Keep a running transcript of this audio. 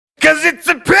'Cause it's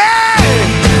a pain,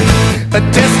 a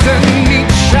destiny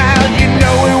child. You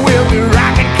know it will be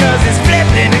rocking 'cause it's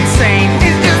flipping insane.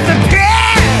 It's just a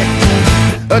pain,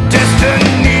 a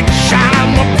destiny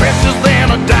child, more precious than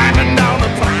a diamond on a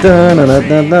planet.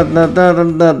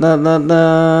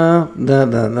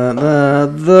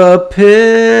 The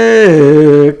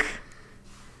Pick.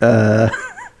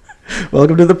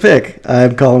 Welcome to The Pick.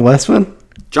 I'm Colin Westman.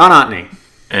 John Otney.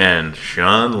 And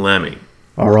Sean Lemmy.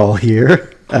 Are all here.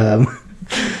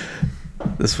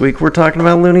 This week we're talking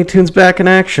about Looney Tunes back in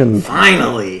action.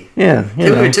 Finally. Yeah.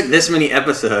 It took this many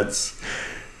episodes.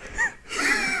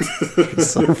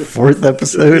 It's our fourth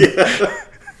episode. Yeah.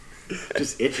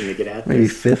 Just itching to get at this. Maybe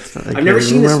fifth. I've never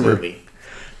seen this movie.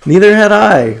 Neither had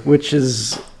I, which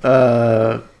is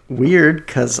weird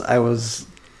because I was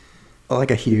like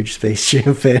a huge Space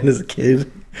Jam fan as a kid.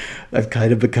 I've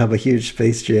kind of become a huge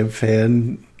Space Jam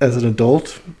fan as an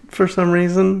adult for some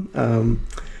reason.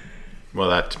 Well,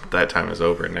 that time is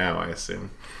over now, I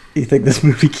assume. You think this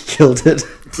movie killed it?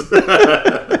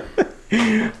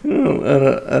 I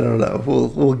don't know.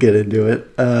 We'll get into it.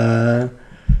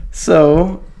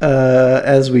 So,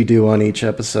 as we do on each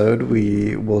episode,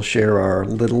 we will share our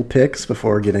little picks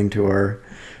before getting to our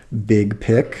big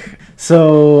pick.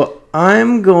 So,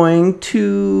 I'm going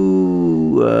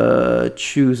to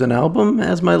choose an album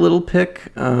as my little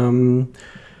pick.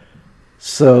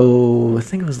 So, I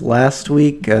think it was last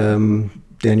week,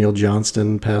 Daniel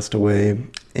Johnston passed away,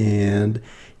 and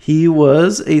he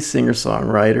was a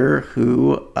singer-songwriter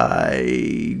who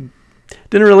I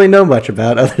didn't really know much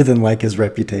about other than like his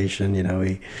reputation. You know,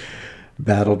 he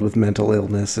battled with mental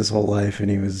illness his whole life,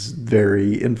 and he was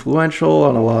very influential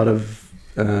on a lot of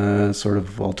sort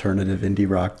of alternative indie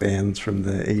rock bands from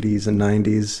the 80s and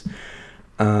 90s.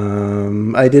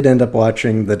 I did end up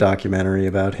watching the documentary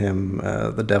about him,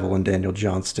 The Devil and Daniel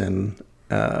Johnston,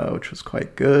 which was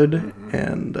quite good. Mm-hmm.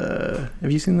 And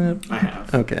have you seen that? I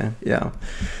have. Okay, yeah.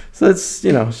 So it's,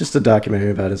 it's just a documentary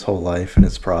about his whole life and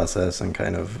his process, and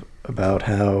kind of about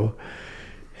how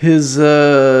his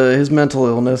mental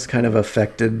illness kind of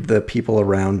affected the people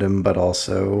around him, but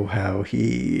also how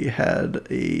he had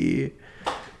a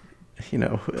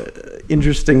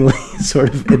interestingly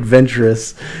sort of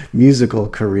adventurous musical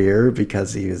career,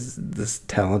 because he was this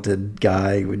talented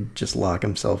guy who would just lock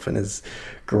himself in his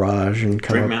garage and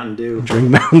drink Mountain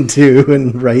Dew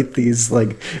and write these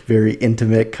like very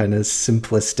intimate, kind of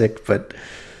simplistic but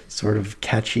sort of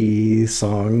catchy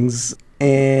songs.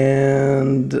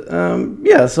 And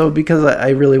so because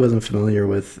I really wasn't familiar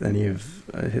with any of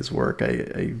his work,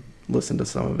 I listened to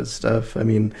some of his stuff. I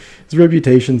mean, his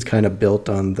reputation's kind of built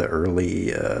on the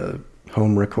early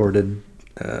home recorded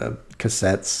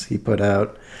cassettes he put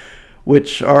out,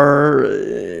 which are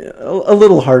a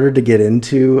little harder to get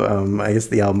into. I guess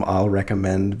the album I'll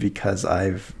recommend, because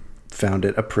I've found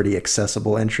it a pretty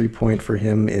accessible entry point for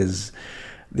him, is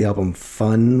the album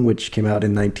Fun, which came out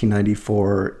in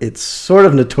 1994. It's sort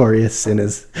of notorious in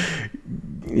his,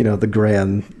 the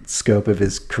grand scope of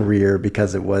his career,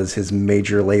 because it was his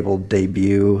major label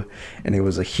debut, and it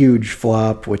was a huge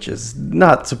flop, which is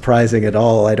not surprising at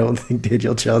all. I don't think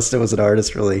Daniel Johnston was an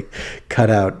artist really cut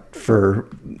out for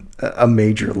a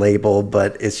major label,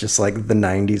 but it's just like the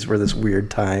 90s were this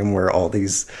weird time where all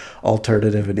these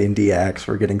alternative and indie acts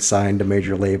were getting signed to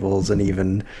major labels, and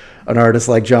even an artist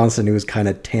like Johnston, who was kind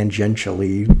of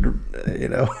tangentially,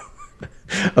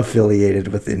 affiliated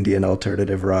with Indian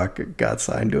alternative rock, got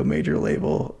signed to a major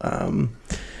label. And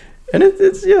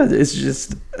it's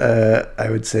just I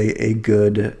would say a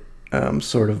good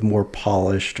sort of more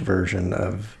polished version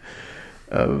of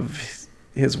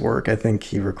his work. I think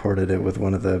he recorded it with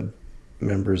one of the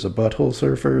members of Butthole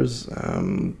Surfers,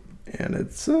 and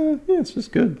it's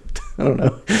just good. I don't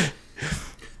know.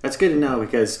 That's good to know,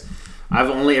 because I've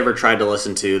only ever tried to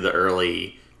listen to the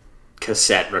early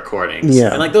cassette recordings.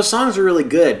 Yeah. And like those songs are really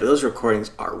good, but those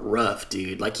recordings are rough,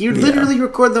 dude. Like you literally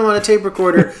record them on a tape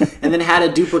recorder and then had a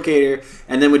duplicator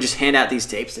and then would just hand out these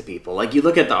tapes to people. Like you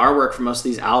look at the artwork for most of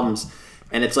these albums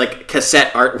and it's like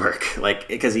cassette artwork, like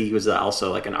because he was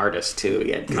also like an artist too.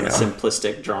 He had kind of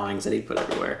simplistic drawings that he put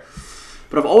everywhere.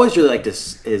 But I've always really liked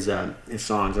his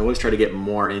songs. I always try to get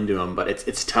more into them, but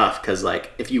it's tough because like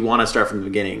if you want to start from the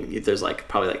beginning, there's like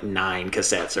probably like 9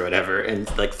 cassettes or whatever, and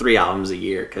like 3 albums a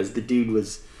year, because the dude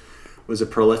was a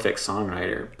prolific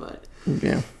songwriter. But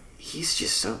he's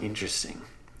just so interesting.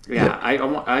 Yeah,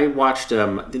 I watched. They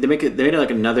made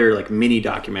like another like mini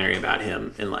documentary about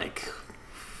him in like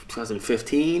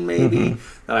 2015 maybe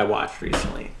that I watched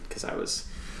recently, because I was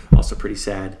also pretty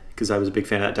sad, because I was a big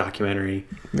fan of that documentary.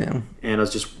 Yeah. And I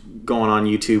was just going on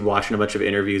YouTube watching a bunch of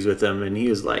interviews with him, and he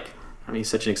was like I mean, he's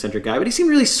such an eccentric guy, but he seemed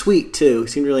really sweet too. He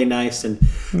seemed really nice, and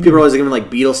people are always giving him like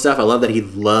Beatles stuff. I love that he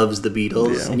loves the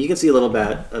Beatles, and you can see a little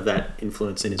bit of that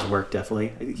influence in his work.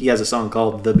 Definitely, he has a song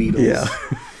called "The Beatles." Yeah.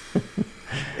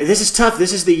 This is tough.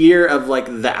 This is the year of like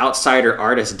the outsider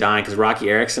artist dying because Rocky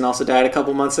Erickson also died a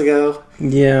couple months ago.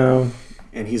 Yeah.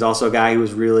 And he's also a guy who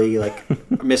was really like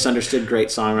a misunderstood great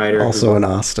songwriter. Also an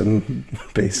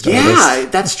Austin-based artist. Yeah,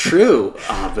 that's true.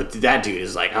 But that dude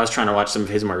is like, I was trying to watch some of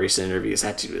his more recent interviews.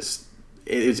 That dude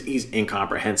he's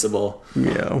incomprehensible.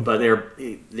 Yeah. But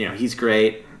he's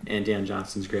great, and Dan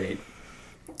Johnson's great.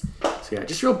 So yeah,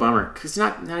 just real bummer because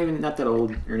not that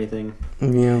old or anything.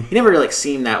 Yeah. He never really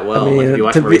seemed that well. I mean, like if you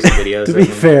watch more recent videos. To be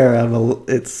fair,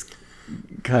 it's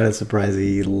kind of surprising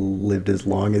he lived as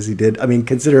long as he did. I mean,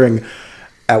 considering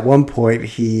at one point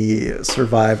he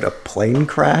survived a plane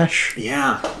crash.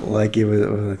 Yeah. Like I think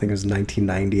it was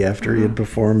 1990 after he had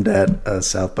performed at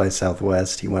South by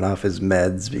Southwest. He went off his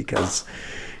meds because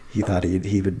he thought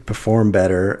he would perform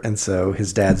better, and so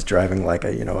his dad's driving like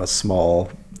a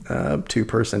small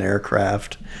 2-person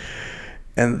aircraft,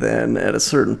 and then at a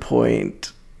certain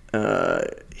point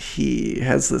he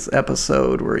has this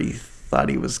episode where he thought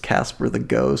he was Casper the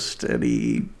Ghost, and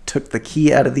he took the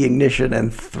key out of the ignition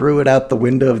and threw it out the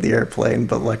window of the airplane,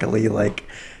 but luckily like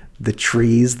the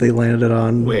trees they landed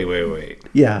on. Wait.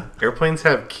 Yeah. Airplanes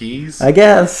have keys? I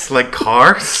guess. Like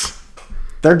cars?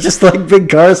 They're just like big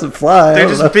cars that fly. They're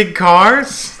just big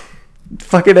cars?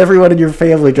 Fucking everyone in your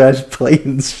family drives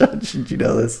planes. Should you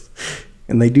know this?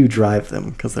 And they do drive them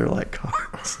because they're like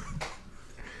cars.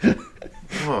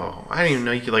 Whoa, I didn't even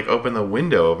know you could like open the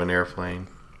window of an airplane.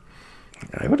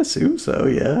 I would assume so,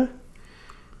 yeah.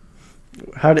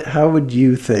 How would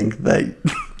you think that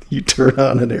you turn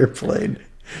on an airplane?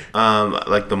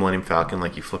 Like the Millennium Falcon,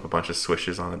 like you flip a bunch of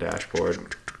switches on the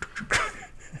dashboard.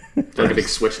 Like a big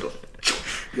switch.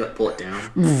 You like pull it down,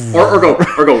 or go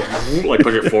like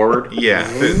push it forward. Yeah,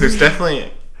 there's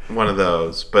definitely one of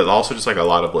those, but also just like a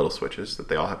lot of little switches that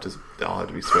they all have to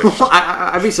be switched.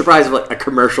 I'd be surprised if like a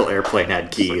commercial airplane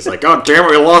had keys. Like, oh damn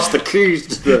it, we lost the keys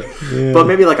to the. But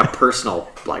maybe like a personal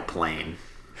like plane.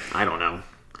 I don't know.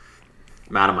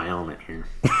 I'm out of my element here.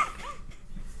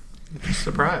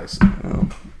 Surprised. Well,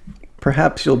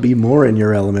 perhaps you'll be more in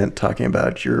your element talking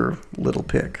about your little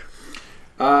pick.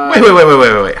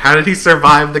 Wait. How did he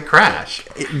survive the crash?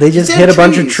 They just hit a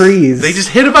bunch of trees. They just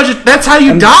hit a bunch of... That's how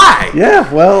you die!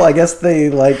 Yeah, well, I guess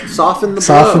they, like... Soften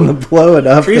the blow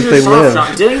enough trees that they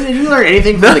live. Did you learn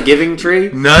anything from the Giving Tree?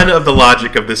 None of the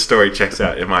logic of this story checks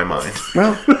out in my mind.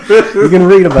 Well, you can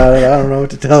read about it. I don't know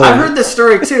what to tell you. I've heard this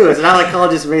story, too. It's not like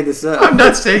Colin just made this up. I'm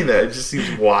not saying that. It just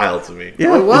seems wild to me.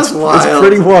 Yeah, it was wild. It's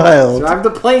pretty wild. Survived the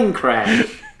plane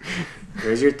crash.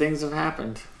 There's your things have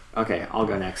happened. Okay, I'll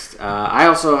go next. I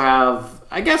also have,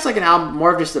 I guess, like an album,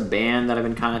 more of just a band that I've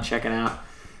been kind of checking out.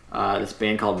 This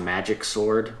band called Magic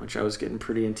Sword, which I was getting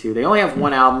pretty into. They only have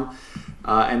one album,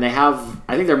 and they have,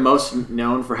 I think they're most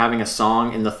known for having a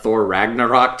song in the Thor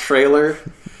Ragnarok trailer.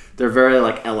 They're very,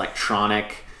 like,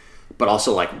 electronic, but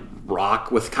also, like,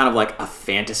 rock with kind of, like, a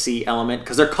fantasy element,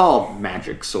 because they're called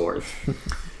Magic Sword.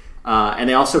 And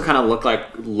they also kind of look like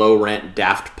low-rent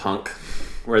Daft Punk,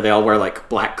 where they all wear, like,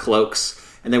 black cloaks.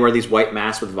 And they wear these white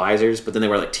masks with visors, but then they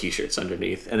wear like t-shirts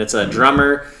underneath. And it's a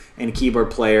drummer and a keyboard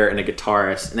player and a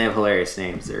guitarist, and they have hilarious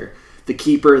names. They're the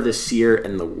Keeper, the Seer,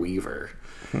 and the Weaver.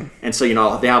 And so,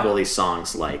 they have all these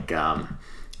songs like,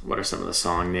 what are some of the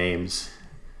song names?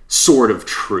 Sword of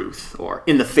Truth, or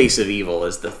In the Face of Evil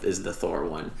is the Thor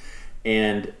one.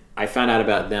 And I found out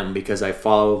about them because I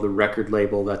follow the record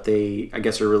label that they, I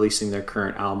guess, are releasing their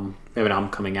current album. They have an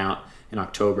album coming out in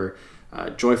October.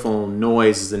 Joyful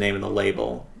Noise is the name of the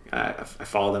label. I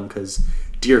follow them because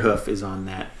Deerhoof is on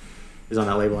that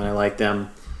label, and I like them.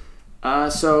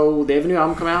 So they have a new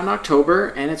album coming out in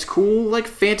October, and it's cool, like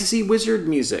fantasy wizard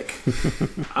music.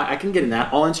 I can get in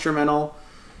that. All instrumental,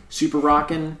 super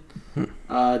rockin'.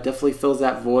 Definitely fills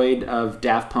that void of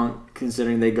Daft Punk,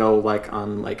 considering they go like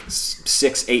on like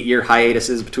 6-8 year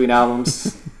hiatuses between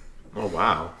albums. Oh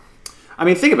wow. I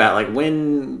mean, think about it. Like,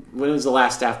 when was the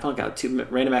last Daft Punk out?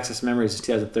 Random Access Memories is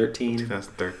 2013.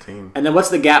 2013. And then what's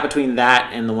the gap between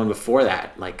that and the one before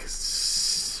that? Like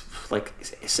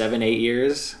 7-8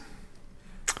 years?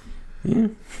 Yeah.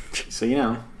 So,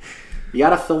 you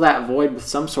got to fill that void with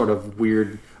some sort of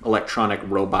weird electronic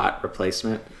robot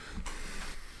replacement.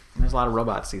 And there's a lot of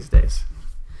robots these days.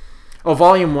 Oh,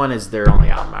 Volume 1 is their only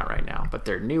album out right now. But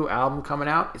their new album coming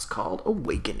out is called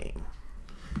Awakening.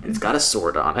 And it's got a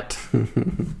sword on it.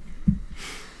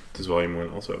 Does Volume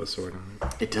 1 also have a sword on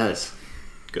it? It does.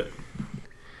 Good.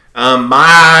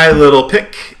 My little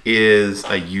pick is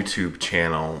a YouTube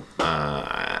channel.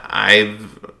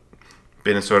 I've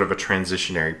been in sort of a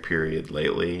transitionary period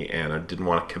lately, and I didn't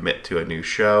want to commit to a new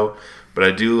show, but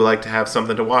I do like to have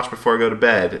something to watch before I go to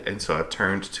bed, and so I've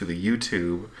turned to the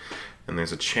YouTube, and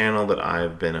there's a channel that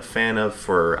I've been a fan of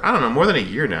for, I don't know, more than a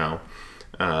year now,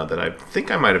 that I think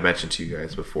I might have mentioned to you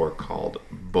guys before, called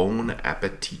Bon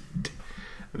Appetit,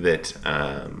 that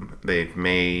they've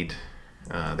made,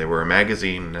 they were a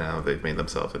magazine, now they've made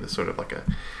themselves into sort of like a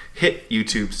hit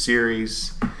YouTube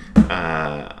series.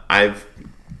 I've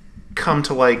come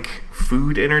to like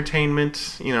food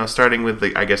entertainment, you know, starting with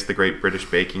the Great British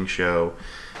Baking Show,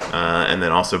 and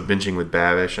then also Binging with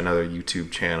Babish, another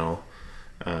YouTube channel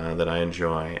that I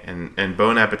enjoy. And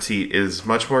Bon Appetit is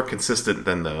much more consistent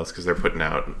than those because they're putting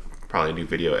out probably a new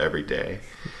video every day.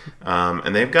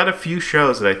 And they've got a few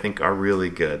shows that I think are really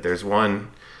good. There's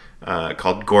one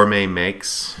called Gourmet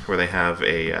Makes, where they have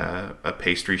a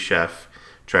pastry chef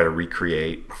try to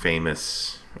recreate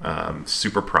famous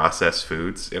super processed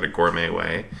foods in a gourmet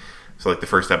way. So like the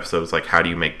first episode is like, how do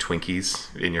you make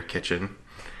Twinkies in your kitchen?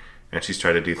 And she's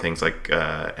tried to do things like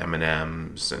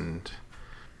M&Ms and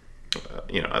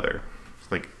other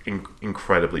like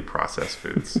incredibly processed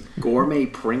foods. Gourmet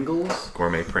Pringles?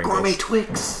 Gourmet Pringles. Gourmet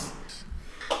Twix.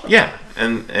 Yeah,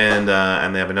 and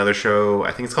they have another show,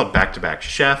 I think it's called Back to Back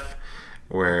Chef,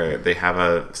 where they have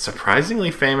a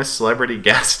surprisingly famous celebrity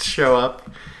guest show up,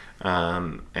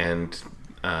 and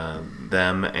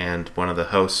them and one of the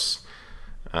hosts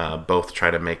both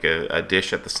try to make a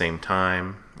dish at the same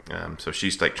time. So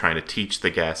she's like trying to teach the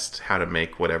guest how to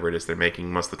make whatever it is they're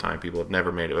making. Most of the time people have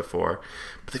never made it before.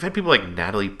 But they've had people like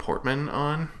Natalie Portman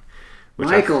on.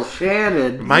 Michael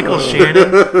Shannon,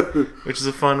 which is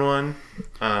a fun one.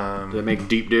 Do they make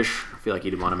deep dish? I feel like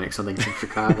you'd want to make something from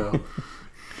Chicago.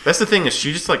 That's the thing, is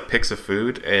she just like picks a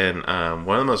food, and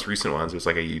one of the most recent ones was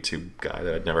like a YouTube guy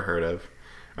that I'd never heard of.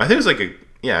 I think it was like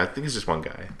I think it's just one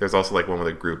guy. There's also like one with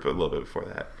a group a little bit before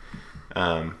that.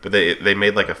 But they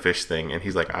made like a fish thing, and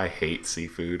he's like, I hate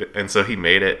seafood, and so he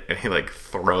made it, and he like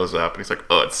throws up, and he's like,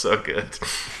 oh, it's so good.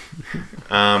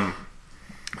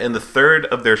 And the third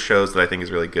of their shows that I think is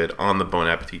really good on the Bon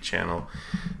Appetit channel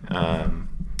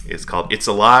is called It's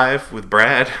Alive with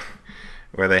Brad,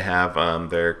 where they have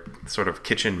their sort of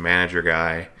kitchen manager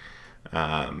guy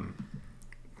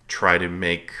try to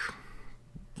make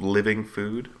living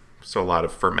food, so a lot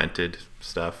of fermented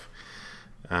stuff.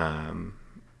 And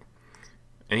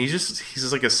he's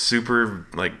just like a super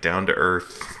like down to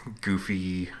earth,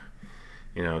 goofy,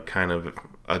 kind of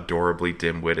adorably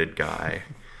dim-witted guy.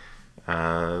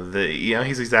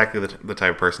 He's exactly the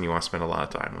type of person you want to spend a lot of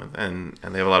time with, and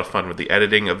they have a lot of fun with the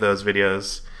editing of those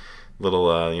videos. Little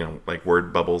like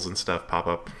word bubbles and stuff pop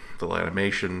up, little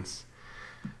animations.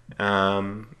 It's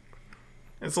a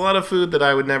lot of food that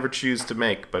I would never choose to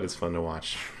make, but it's fun to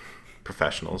watch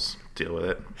professionals deal with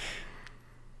it.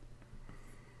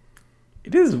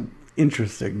 It is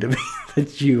interesting to me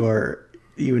that you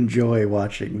enjoy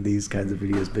watching these kinds of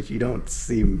videos, but you don't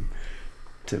seem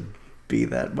to be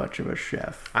that much of a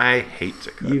chef. I hate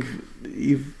to cook.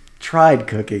 You've tried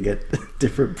cooking at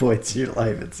different points in your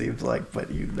life, it seems like,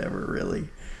 but you've never really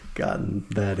gotten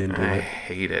that into it. I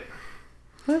hate it.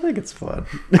 I think it's fun.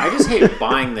 I just hate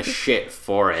buying the shit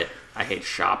for it. I hate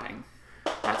shopping.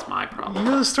 That's my problem.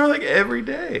 You go to the store like every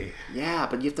day. Yeah,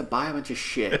 but you have to buy a bunch of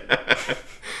shit.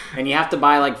 And you have to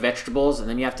buy like vegetables, and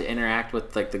then you have to interact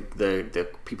with like the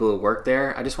people who work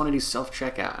there. I just want to do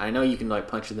self-checkout. I know you can like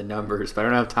punch in the numbers, but I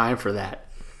don't have time for that.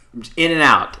 I'm just in and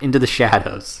out, into the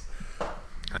shadows.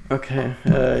 Okay.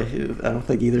 I don't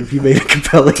think either of you made a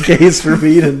compelling case for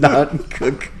me to not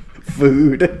cook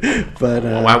food. But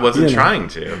I wasn't trying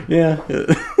to. Yeah.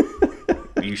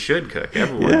 You should cook.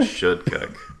 Everyone should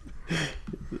cook.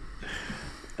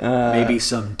 Maybe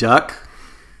some duck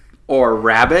or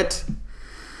rabbit,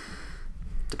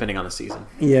 depending on the season.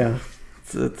 Yeah,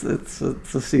 it's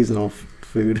a seasonal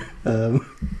food.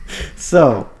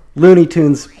 So, Looney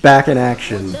Tunes back in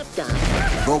action.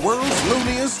 The world's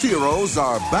looniest heroes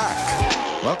are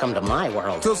back Welcome to my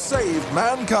world. to save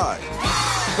mankind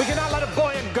We cannot let a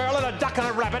boy and girl and a duck and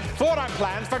a rabbit thwart our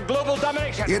plans for global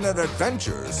domination. in an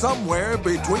adventure somewhere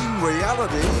between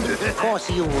reality Of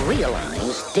course, you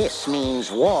realize this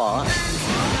means war.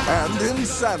 and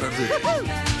insanity.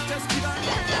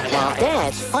 Now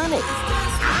that's funny.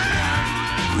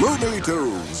 Looney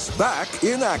Tunes back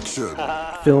in action.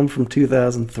 Film from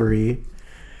 2003.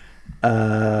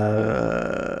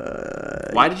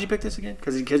 Why did you pick this again?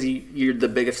 Because you're the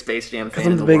biggest Space Jam fan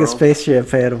I'm in the the biggest world? Space Jam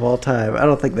fan of all time. I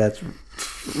don't think that's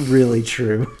really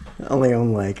true. I only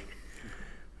own like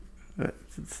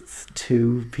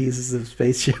 2 pieces of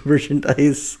Space Jam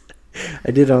merchandise.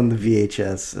 I did own the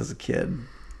VHS as a kid.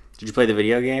 Did you play the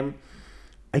video game?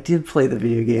 I did play the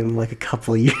video game like a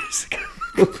couple of years ago.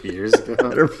 Years ago.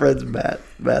 At our friend's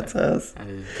Matt's house. I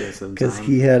didn't get some Because time.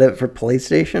 he had it for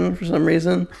PlayStation for some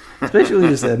reason. Especially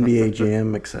just NBA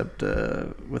Jam, except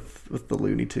with the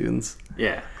Looney Tunes.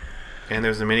 Yeah. And there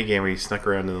was a mini game where you snuck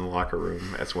around in the locker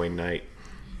room as Wayne Knight,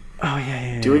 Oh,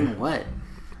 yeah. Doing what?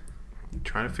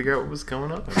 trying to figure out what was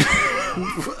going on.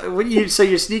 So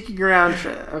you're sneaking around.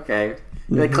 Okay.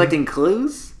 You're like collecting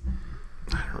clues?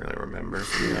 I don't really remember,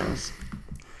 to be honest.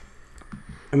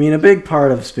 I mean, a big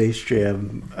part of Space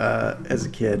Jam as a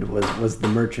kid was the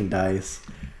merchandise.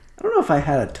 I don't know if I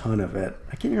had a ton of it.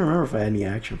 I can't even remember if I had any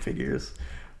action figures.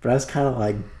 But I was kind of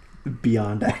like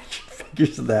beyond action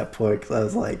figures at that point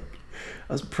because I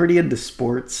was pretty into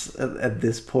sports at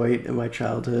this point in my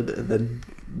childhood, and then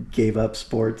gave up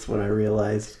sports when I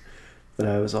realized that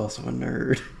I was also a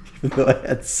nerd, even though I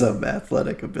had some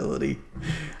athletic ability.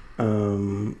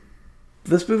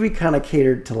 This movie kind of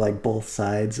catered to like both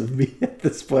sides of me at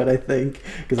this point, I think,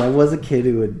 because I was a kid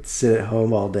who would sit at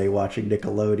home all day watching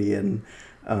Nickelodeon,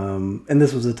 and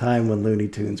this was a time when Looney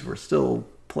Tunes were still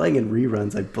playing in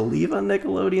reruns, I believe, on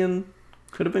Nickelodeon.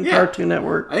 Could have been Cartoon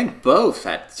Network. I think both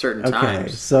at certain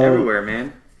times. So everywhere,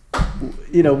 man.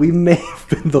 You know, we may have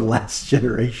been the last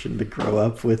generation to grow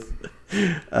up with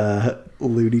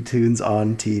Looney Tunes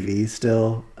on TV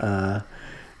still.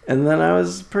 And then I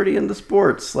was pretty into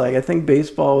sports. Like, I think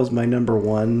baseball was my number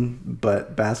one,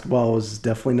 but basketball was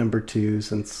definitely number two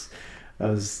since I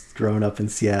was growing up in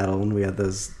Seattle and we had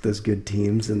those good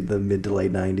teams in the mid to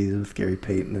late 90s with Gary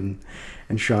Payton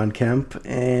and Sean Kemp.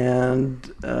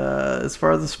 And as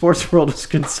far as the sports world is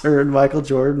concerned, Michael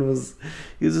Jordan was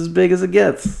as big as it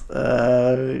gets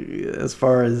as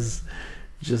far as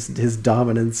just his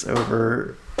dominance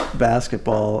over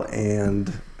basketball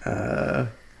and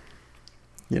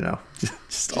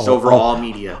just overall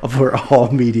media. Over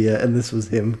all media, and this was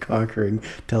him conquering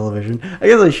television. I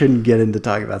guess I shouldn't get into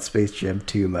talking about Space Jam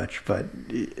too much, but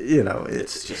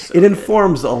It's just so it good.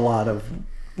 informs a lot of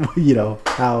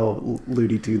how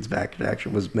Looney Tunes Back in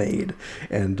Action was made,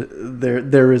 and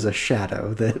there is a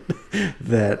shadow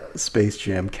that Space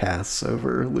Jam casts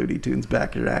over Looney Tunes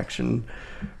Back in Action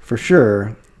for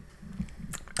sure.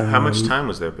 How much time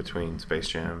was there between Space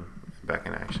Jam and Back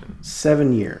in Action?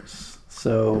 7 years.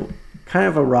 So kind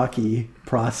of a rocky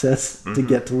process to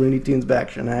get to Looney Tunes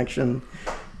Back in Action,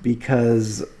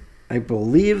 because I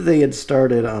believe they had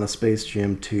started on a Space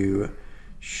Jam 2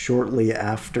 shortly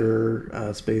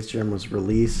after Space Jam was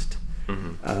released.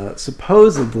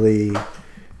 Supposedly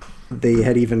they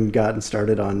had even gotten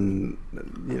started on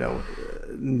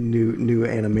new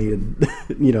animated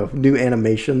new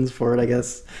animations for it, I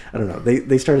guess. I don't know.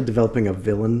 They started developing a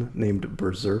villain named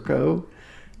Berserko.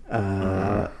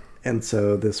 And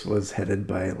so this was headed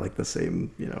by like the same,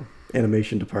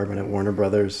 animation department at Warner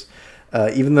Brothers.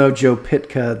 Even though Joe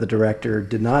Pytka, the director,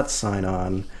 did not sign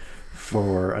on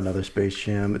for another Space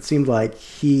Jam, it seemed like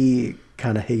he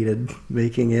kind of hated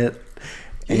making it.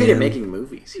 He hated making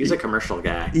movies. He was a commercial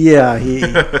guy. Yeah, he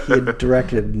had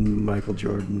directed Michael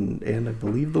Jordan and I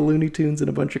believe the Looney Tunes in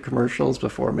a bunch of commercials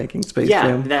before making Space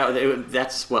Jam.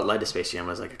 That's what led to Space Jam,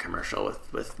 was like a commercial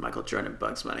with Michael Jordan and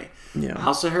Bugs Bunny. Yeah. I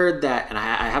also heard that, and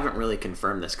I haven't really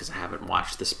confirmed this because I haven't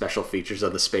watched the special features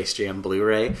of the Space Jam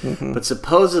Blu-ray, but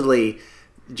supposedly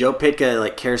Joe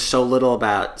Pytka cares so little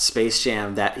about Space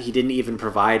Jam that he didn't even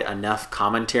provide enough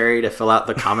commentary to fill out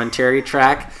the commentary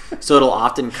track. So it'll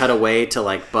often cut away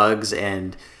to Bugs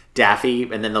and Daffy,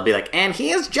 and then they'll be like, "And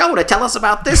here's Joe to tell us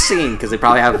about this scene," because they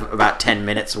probably have about 10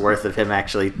 minutes worth of him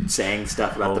actually saying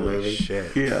stuff about the movie.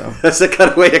 Shit. Yeah. That's a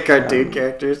cutaway to cartoon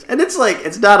characters, and it's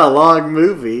not a long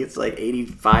movie. It's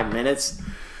 85 minutes,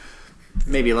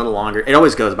 maybe a little longer. It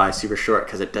always goes by super short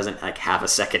because it doesn't have a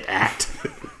second act.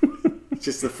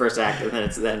 Just the first act, and then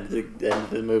it's the end of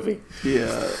the movie.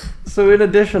 Yeah. So in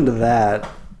addition to that,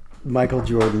 Michael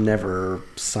Jordan never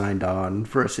signed on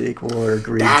for a sequel or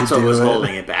agreed That's to do what was it.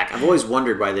 holding it back. I've always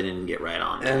wondered why they didn't get right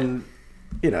on that. And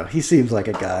he seems like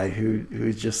a guy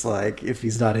who's just if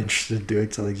he's not interested in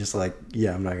doing something, just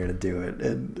yeah, I'm not going to do it,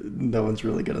 and no one's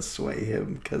really going to sway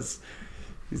him because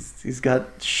he's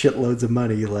got shitloads of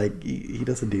money. He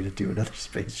doesn't need to do another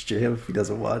Space Jam if he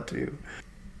doesn't want to.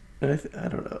 And I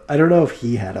don't know. I don't know if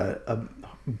he had a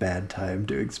bad time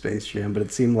doing Space Jam, but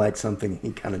it seemed like something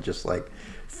he kind of just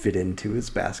fit into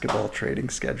his basketball training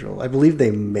schedule. I believe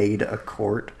they made a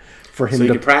court for him So he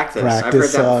to could practice. I've heard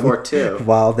that on before, too.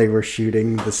 while they were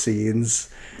shooting the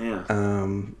scenes. Yeah.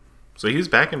 So he was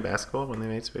back in basketball when they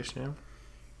made Space Jam?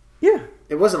 Yeah.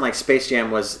 It wasn't like Space Jam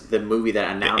was the movie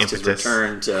that announced his impetus.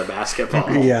 return to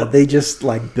basketball. Yeah, they just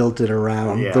like built it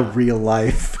around Yeah. the real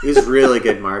life. It was really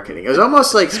good marketing. It was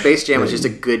almost like Space Jam was just a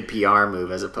good PR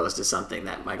move as opposed to something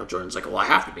that Michael Jordan's like, well, I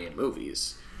have to be in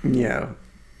movies. Yeah.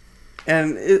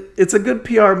 And it's a good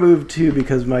PR move, too,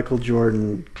 because Michael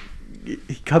Jordan,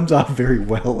 he comes off very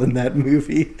well in that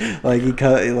movie.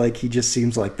 He just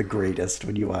seems like the greatest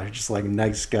when you watch. Just like a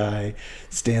nice guy,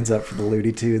 stands up for the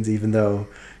Looney Tunes, even though,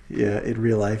 yeah, in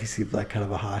real life he seems like kind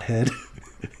of a hothead.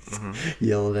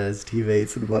 Yelling at his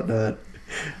teammates and whatnot.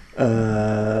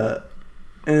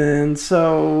 And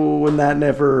so when that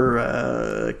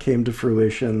never came to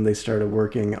fruition, they started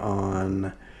working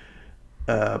on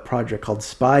a project called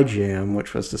Spy Jam,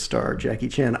 which was to star Jackie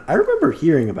Chan. I remember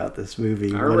hearing about this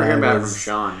movie. I remember hearing about it from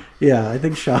Sean. Yeah, I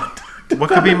think Sean. What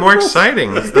could be more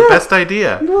exciting? That's the best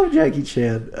idea. I love Jackie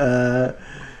Chan.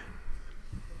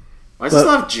 Why does it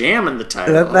still have Jam in the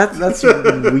title? That's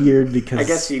weird because I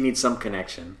guess you need some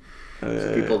connection.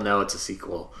 So people know it's a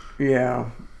sequel. Yeah,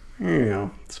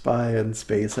 spy and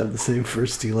space have the same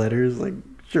first two letters. Like,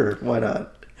 sure, why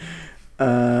not?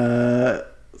 And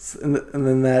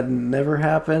then that never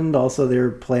happened. Also, they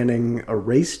were planning a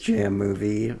Race Jam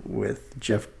movie with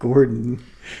Jeff Gordon,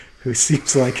 who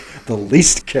seems like the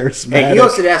least charismatic Hey, he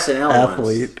hosted SNL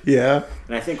athlete. once. Yeah.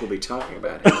 And I think we'll be talking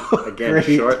about him again Great.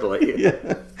 shortly.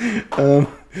 Yeah.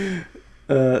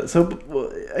 So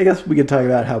I guess we could talk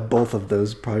about how both of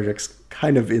those projects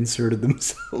kind of inserted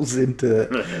themselves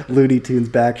into Looney Tunes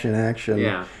Back in Action.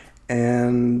 Yeah.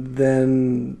 And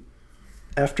then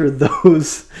after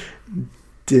those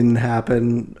didn't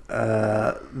happen,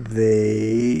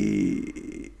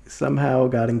 they somehow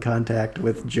got in contact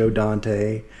with Joe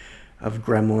Dante of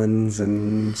Gremlins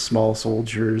and Small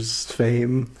Soldiers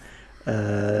fame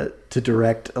to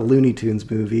direct a Looney Tunes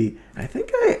movie. I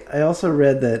think I also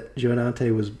read that Joe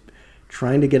Dante was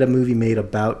trying to get a movie made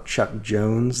about Chuck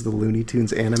Jones, the Looney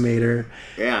Tunes animator.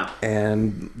 Yeah.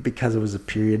 And because it was a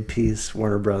period piece,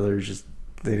 Warner Brothers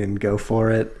they didn't go for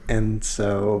it. And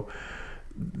so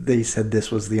they said this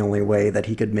was the only way that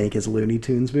he could make his Looney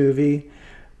Tunes movie,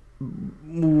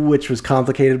 which was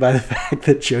complicated by the fact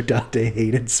that Joe Dante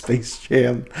hated Space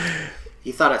Jam.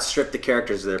 He thought it stripped the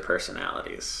characters of their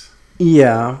personalities.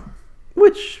 Yeah,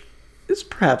 which is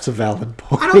perhaps a valid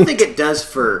point. I don't think it does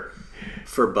for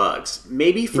Bugs.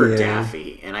 Maybe for Yeah.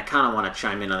 Daffy. And I kind of want to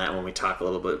chime in on that when we talk a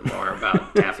little bit more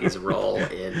about Daffy's role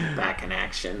in Back in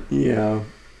Action. Yeah.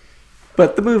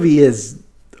 But the movie is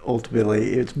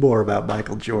ultimately, it's more about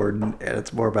Michael Jordan, and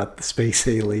it's more about the space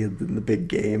alien than the big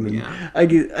game. And Yeah.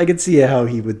 I could see how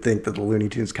he would think that the Looney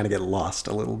Tunes kind of get lost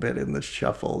a little bit in the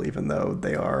shuffle, even though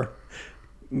they are,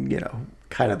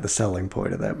 kind of the selling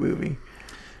point of that movie.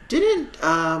 Didn't,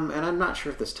 and I'm not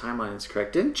sure if this timeline is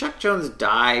correct, didn't Chuck Jones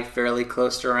die fairly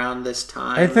close to around this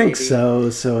time? I think maybe? so.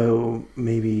 So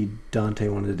maybe Dante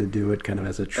wanted to do it kind of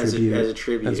as a tribute, as a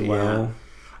tribute as well. yeah.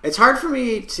 It's hard for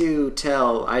me to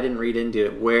tell, I didn't read into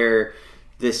it, where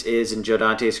this is in Joe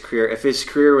Dante's career. If his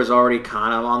career was already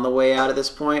kind of on the way out at this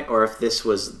point, or if this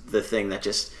was the thing that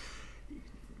just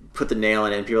put the nail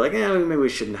in it and people were like, maybe we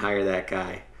shouldn't hire that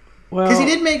guy. Well, Because he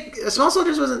did make Small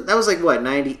Soldiers that was like what,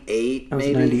 98 that was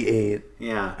maybe? 98.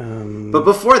 Yeah. But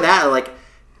before that,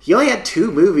 he only had 2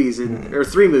 movies or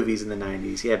 3 movies in the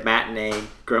 90s. He had Matinee,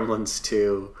 Gremlins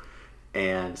 2,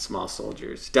 and Small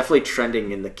Soldiers. Definitely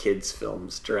trending in the kids'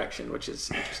 films direction, which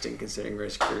is interesting considering where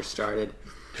his career started.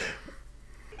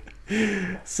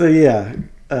 So yeah,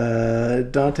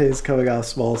 Dante's coming off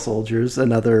Small Soldiers,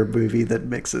 another movie that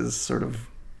mixes sort of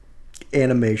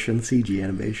animation, CG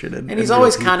animation, and he's real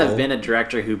always kind of people. been a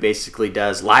director who basically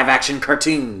does live-action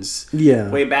cartoons. Yeah,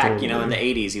 Way back, totally. in the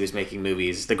 80s, he was making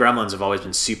movies. The Gremlins have always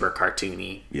been super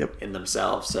cartoony Yep. in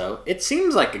themselves, so it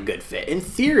seems like a good fit. In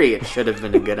theory, it should have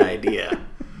been a good idea.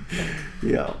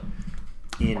 Yeah,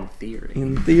 In theory.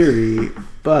 in theory,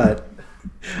 but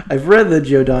I've read that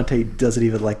Joe Dante doesn't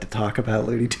even like to talk about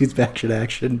Looney Tunes Back in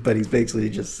Action, but he's basically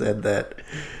just said that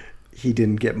he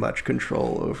didn't get much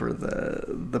control over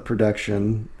the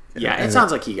production. Yeah, it And-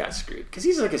 sounds like he got screwed because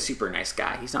he's like a super nice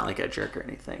guy. He's not like a jerk or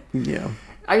anything. Yeah.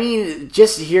 I mean,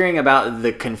 just hearing about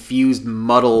the confused,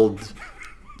 muddled,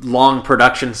 long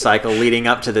production cycle leading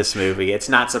up to this movie, it's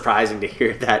not surprising to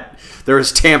hear that there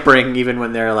was tampering even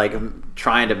when they're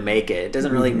trying to make it. It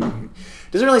doesn't really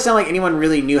sound like anyone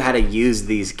really knew how to use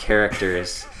these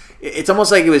characters. It's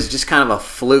almost like it was just kind of a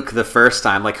fluke the first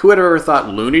time. Like, who would have ever thought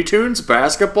Looney Tunes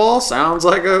basketball sounds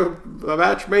like a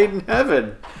match made in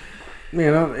heaven?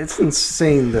 It's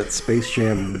insane that Space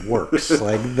Jam works.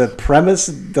 Like, the premise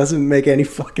doesn't make any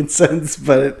fucking sense,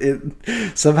 but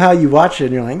it somehow you watch it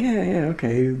and you're like, yeah,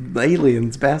 okay,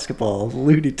 aliens, basketball,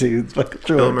 Looney Tunes, Michael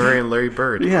Jordan. Bill Murray and Larry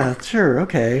Bird. Yeah, sure,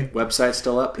 okay. Website's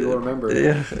still up. People remember.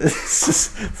 Yeah, it's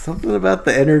just something about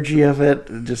the energy of it,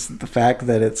 just the fact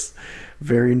that it's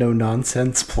very no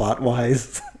nonsense plot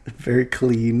wise, very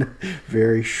clean,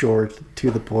 very short,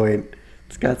 to the point.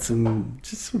 It's got some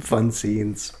fun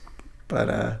scenes,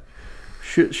 but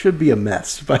should be a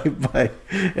mess by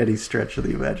any stretch of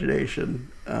the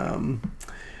imagination. And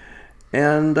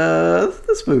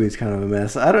this movie's kind of a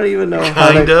mess. I don't even know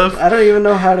I don't even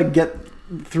know how to get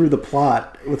through the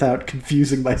plot without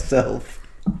confusing myself.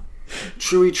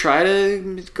 Should we try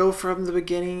to go from the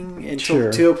beginning until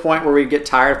Sure. to a point where we get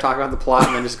tired of talking about the plot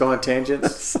and then just go on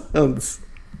tangents? Sounds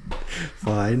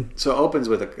fine. So it opens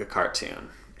with a cartoon,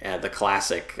 the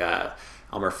classic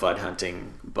Elmer Fudd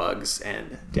hunting Bugs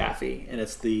and Daffy, and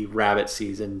it's the rabbit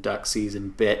season, duck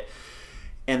season bit.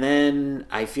 And then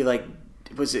I feel like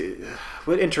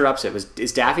what interrupts it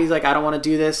is Daffy's like, I don't want to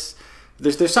do this.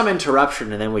 There's some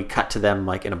interruption, and then we cut to them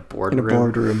like in a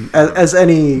boardroom. As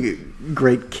any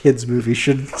great kids movie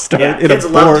should start Yeah, in kids a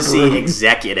love boardroom. to see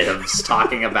executives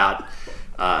talking about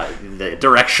the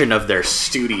direction of their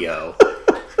studio.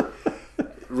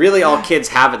 Really, all kids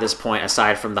have at this point,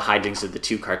 aside from the hijinks of the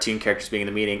two cartoon characters being in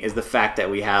the meeting, is the fact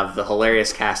that we have the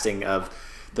hilarious casting of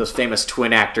those famous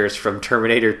twin actors from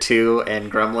Terminator 2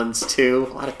 and Gremlins 2,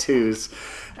 a lot of twos,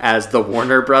 as the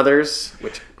Warner Brothers,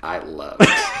 which I love.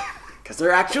 Because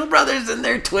they're actual brothers and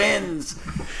they're twins.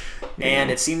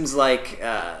 And it seems like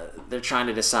they're trying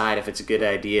to decide if it's a good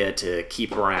idea to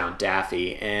keep around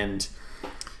Daffy. And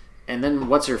then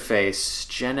what's her face?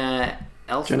 Jenna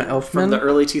Elfman? From the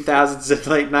early 2000s and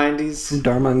late 90s.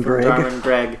 Dharma and Greg. Dharma and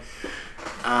Greg.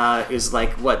 Is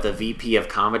like, what, the VP of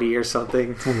comedy or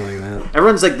something? Something like that.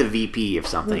 Everyone's like the VP of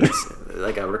something. It's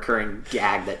like a recurring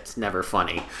gag that's never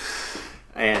funny.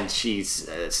 And she's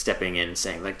stepping in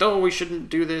saying, like, oh, we shouldn't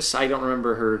do this. I don't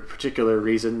remember her particular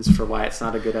reasons for why it's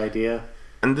not a good idea.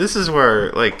 And this is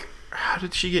where, like, how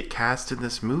did she get cast in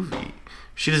this movie?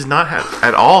 She does not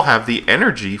at all have the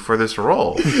energy for this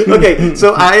role. Okay,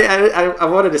 so I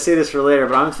wanted to say this for later,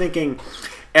 but I'm thinking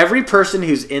every person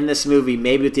who's in this movie,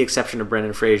 maybe with the exception of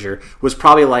Brendan Fraser, was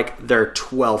probably like their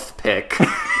 12th pick.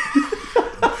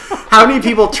 How many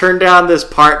people turned down this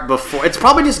part before? It's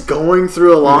probably just going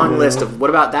through a long list of what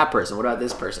about that person, what about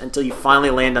this person, until you finally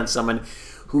land on someone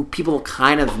who people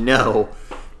kind of know,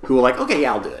 who are like, okay,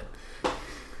 yeah, I'll do it.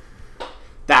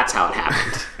 That's how it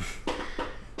happened.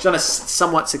 She's on a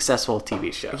somewhat successful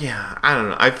TV show. Yeah, I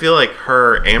don't know. I feel like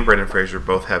her and Brendan Fraser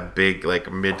both have big,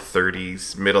 like,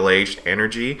 mid-30s, middle-aged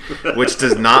energy, which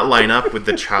does not line up with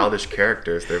the childish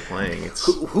characters they're playing. It's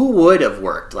Who would have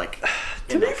worked? Like,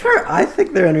 To be fair, I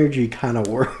think their energy kind of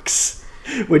works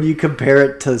when you compare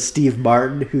it to Steve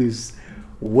Martin, who's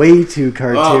way too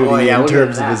cartoony in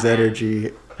terms of his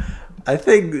energy. I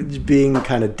think being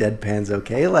kind of deadpan's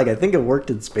okay. Like, I think it worked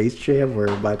in Space Jam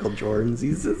where Michael Jordan's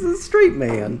he's a straight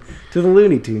man to the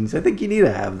Looney Tunes. I think you need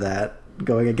to have that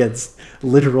going against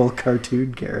literal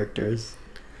cartoon characters.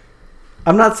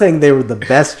 I'm not saying they were the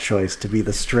best choice to be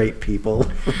the straight people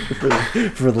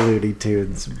for the Looney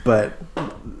Tunes, but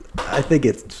I think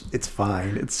it's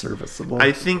fine. It's serviceable.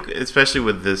 I think, especially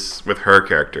with her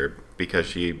character, because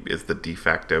she is the de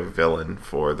facto villain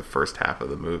for the first half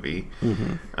of the movie,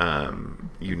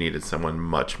 you needed someone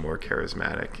much more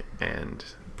charismatic and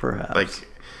Perhaps. like,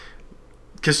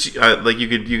 because like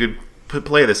you could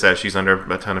play this as she's under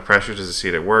a ton of pressure to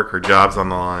succeed at work. Her job's on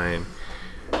the line.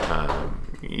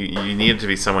 You need it to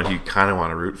be someone who you kind of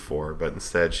want to root for, but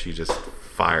instead she just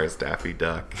fires Daffy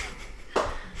Duck,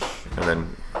 and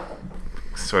then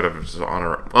sort of is on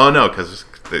her. Oh no, because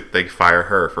they fire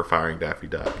her for firing Daffy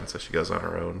Duck, and so she goes on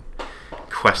her own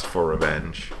quest for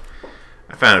revenge.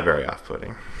 I found it very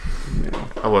off-putting. Yeah.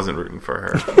 I wasn't rooting for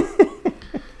her.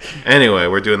 Anyway,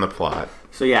 we're doing the plot.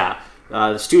 So yeah,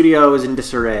 the studio is in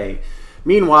disarray.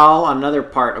 Meanwhile, on another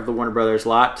part of the Warner Brothers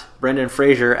lot, Brendan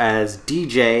Fraser as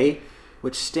DJ,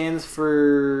 which stands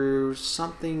for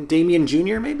something, Damien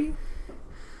Jr. maybe?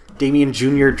 Damien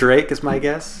Jr. Drake is my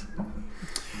guess.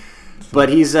 But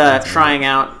he's trying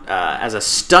out as a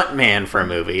stuntman for a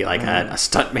movie, like a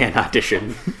stuntman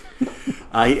audition.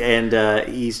 And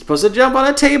he's supposed to jump on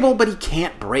a table, but he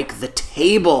can't break the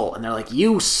table. And they're like,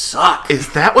 you suck.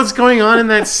 Is that what's going on in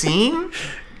that scene?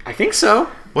 I think so.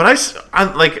 What I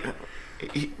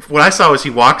saw was he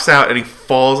walks out and he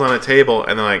falls on a table,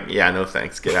 and they're like, "Yeah, no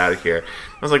thanks, get out of here."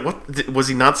 I was like, "What? Was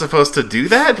he not supposed to do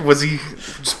that? Was he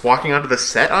just walking onto the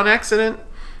set on accident?"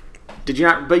 Did you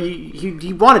not? But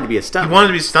you wanted to be a stuntman. He wanted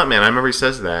to be a stuntman. I remember he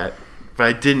says that, but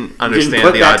I didn't understand Didn't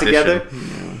put the that audition.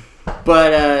 together.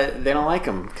 But they don't like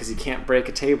him because he can't break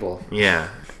a table. Yeah,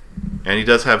 and he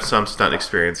does have some stunt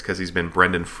experience because he's been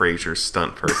Brendan Fraser's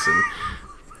stunt person.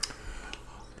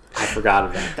 I forgot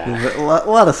about that. A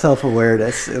lot of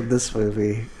self-awareness in this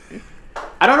movie.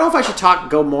 I don't know if I should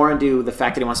go more into the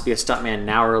fact that he wants to be a stuntman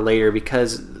now or later,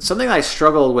 because something that I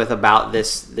struggled with about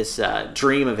this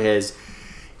dream of his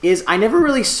is I never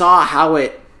really saw how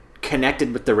it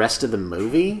connected with the rest of the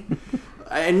movie.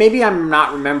 And maybe I'm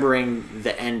not remembering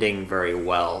the ending very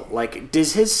well. Like,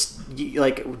 does his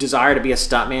desire to be a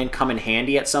stuntman come in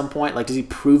handy at some point? Like, does he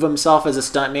prove himself as a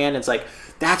stuntman? It's like,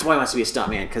 that's why he wants to be a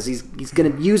stuntman, because he's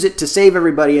going to use it to save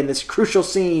everybody in this crucial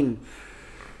scene.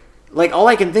 Like, all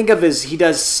I can think of is he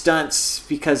does stunts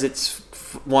because it's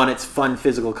fun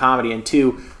physical comedy, and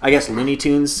two, I guess Looney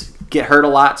Tunes get hurt a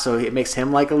lot, so it makes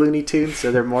him like a Looney Tune, so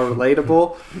they're more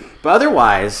relatable. But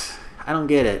otherwise, I don't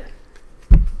get it.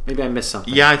 Maybe I missed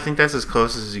something. Yeah, I think that's as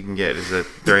close as you can get, is that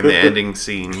during the ending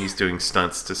scene, he's doing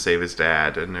stunts to save his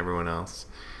dad and everyone else.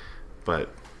 But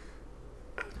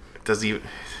he doesn't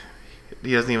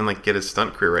even get his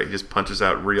stunt career right. He just punches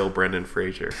out real Brendan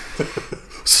Fraser.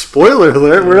 Spoiler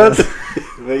alert, we're not...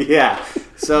 But yeah,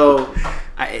 so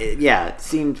it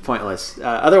seemed pointless.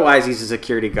 Otherwise, he's a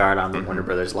security guard on the Warner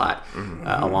Brothers lot,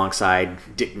 alongside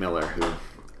Dick Miller, who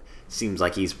seems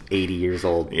like he's 80 years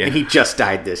old, and he just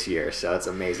died this year, so it's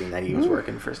amazing that he was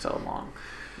working for so long.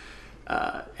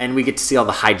 And we get to see all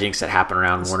the hijinks that happen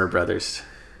around Warner Brothers.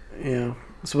 Yeah.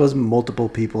 This was multiple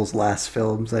people's last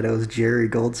films. I know it was Jerry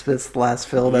Goldsmith's last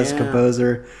film as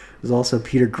composer. It was also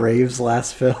Peter Graves'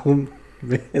 last film.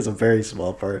 He has a very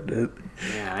small part in it.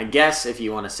 Yeah, I guess if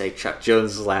you want to say Chuck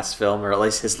Jones' last film, or at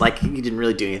least his, he didn't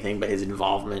really do anything, but his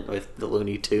involvement with the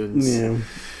Looney Tunes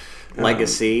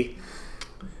legacy.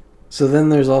 So then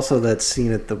there's also that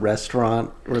scene at the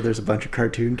restaurant where there's a bunch of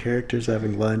cartoon characters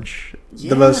having lunch.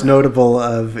 Yeah. The most notable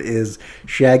of is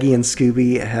Shaggy and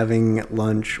Scooby having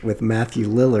lunch with Matthew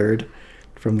Lillard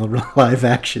from the live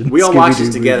action. We all Scooby-Doo watched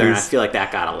this together, movies. and I feel like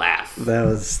that got a laugh. That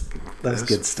was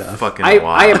good stuff. Fucking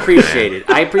I appreciate it.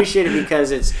 I appreciate it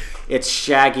because it's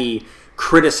Shaggy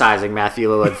criticizing Matthew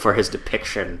Lillard for his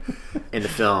depiction in the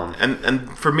film. And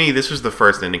for me, this was the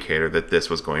first indicator that this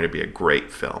was going to be a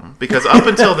great film. Because up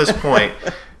until this point,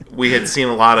 we had seen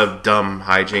a lot of dumb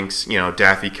hijinks. You know,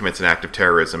 Daffy commits an act of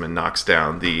terrorism and knocks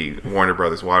down the Warner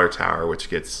Brothers water tower, which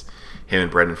gets him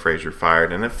and Brendan Fraser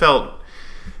fired. And it felt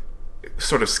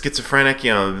sort of schizophrenic.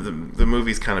 You know, the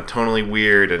movie's kind of tonally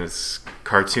weird and it's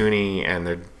cartoony and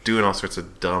they're doing all sorts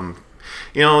of dumb...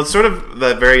 You know, it's sort of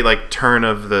that very, turn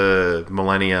of the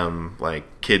millennium,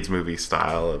 kids movie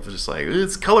style of just,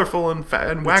 it's colorful and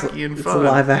wacky and fun. It's a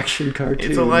live-action cartoon.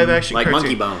 It's a live-action cartoon.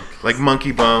 Monkey Bone. Like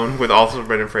Monkey Bone, with also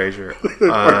Brendan Fraser.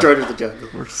 Or George of the Jungle.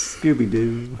 Or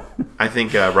Scooby-Doo. I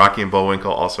think Rocky and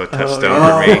Bullwinkle also a touchstone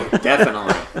for me.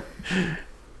 Definitely.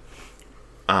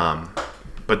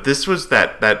 But this was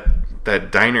that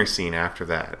diner scene after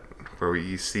that, where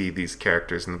you see these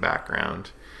characters in the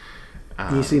background.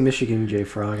 You see Michigan J.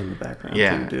 Frog in the background.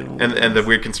 Yeah, too, and the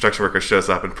weird construction worker shows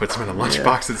up and puts him in a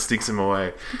lunchbox and sneaks him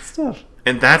away. Good stuff.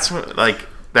 And that's when,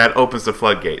 that opens the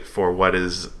floodgate for what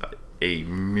is a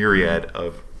myriad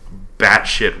of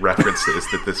batshit references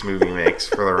that this movie makes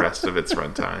for the rest of its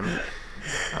runtime.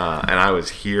 And I was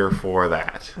here for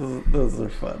that. Those are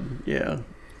fun. Yeah.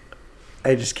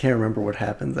 I just can't remember what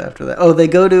happens after that. Oh, they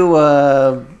go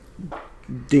to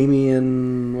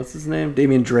Damien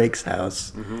Drake's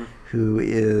house, who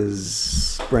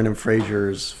is Brendan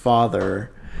Fraser's father,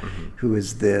 who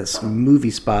is this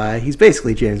movie spy. He's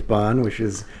basically James Bond, which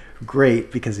is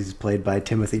great because he's played by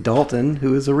Timothy Dalton,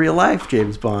 who is a real-life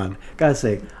James Bond. Gotta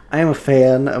say, I am a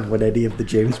fan of when any of the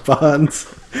James Bonds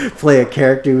play a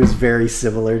character who is very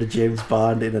similar to James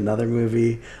Bond in another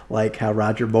movie, like how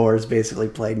Roger Moore is basically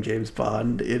playing James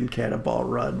Bond in Cannonball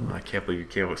Run. I can't believe you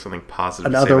came up with something positive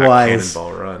An to say otherwise about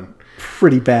Cannonball Run.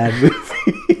 Pretty bad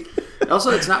movie.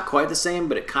 Also, it's not quite the same,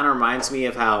 but it kind of reminds me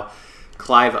of how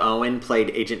Clive Owen played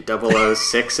Agent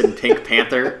 006 in Pink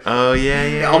Panther. Oh,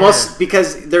 yeah. Almost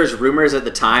because there's rumors at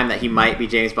the time that he might be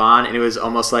James Bond, and it was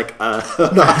almost like a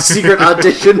secret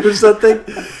audition or something.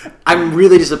 I'm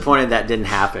really disappointed that didn't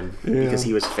happen because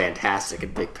he was fantastic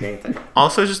in Pink Panther.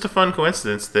 Also, just a fun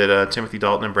coincidence that Timothy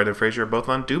Dalton and Brendan Fraser are both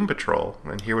on Doom Patrol,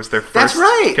 and here was their first That's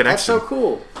right. connection. That's so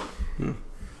cool. I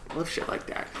love shit like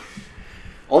that.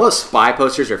 All those spy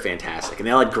posters are fantastic, and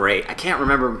they look great. I can't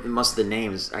remember most of the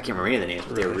names. I can't remember any of the names,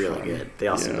 but they were really good. They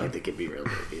all seem like they could be real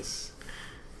movies.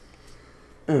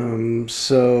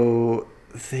 So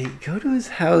they go to his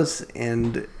house,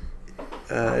 and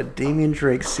Damian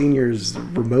Drake Sr.'s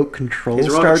remote control His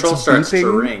remote starts control starts to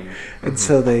beeping, ring. and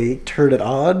so they turn it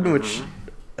on, which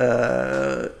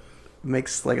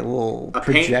makes like a little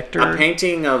projector. A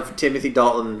painting of Timothy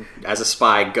Dalton as a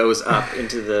spy goes up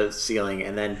into the ceiling,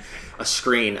 and then a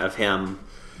screen of him,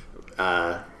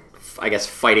 I guess,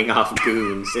 fighting off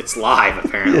goons. It's live,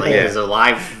 apparently. Yeah. It's a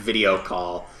live video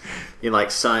call. You're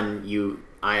like, son, you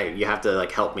have to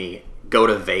like help me go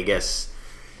to Vegas.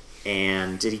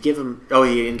 And did he give him? Oh,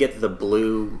 he didn't get the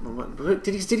blue.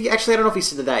 Did he actually? I don't know if he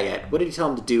said that yet. What did he tell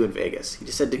him to do in Vegas? He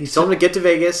just said he told him to get to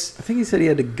Vegas. I think he said he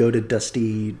had to go to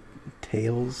Dusty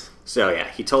Tales. So yeah,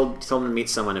 he told him to meet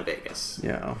someone in Vegas.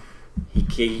 Yeah.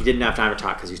 He didn't have time to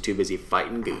talk because he was too busy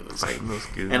fighting goons. Fighting those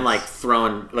goons. And like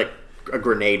throwing like a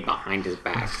grenade behind his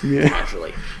back Yeah.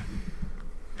 casually.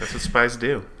 That's what spies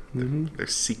do. They're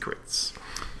secrets.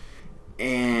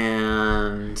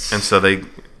 And So they.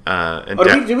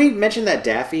 did we mention that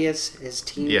Daffy is his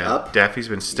team Yeah, up? Daffy's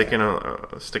been sticking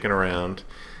around,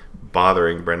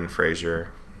 bothering Brendan Fraser,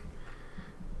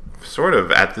 sort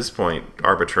of at this point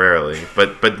arbitrarily.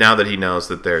 But now that he knows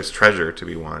that there's treasure to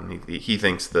be won, he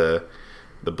thinks the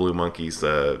Blue Monkey's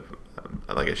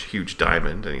like a huge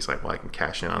diamond, and he's like, well, I can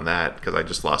cash in on that because I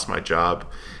just lost my job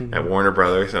at Warner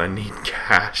Brothers and I need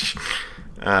cash.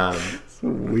 It's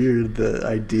weird, the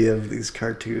idea of these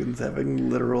cartoons having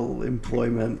literal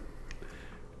employment,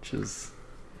 which is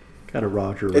kind of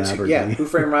Roger Rabbit. Yeah, Who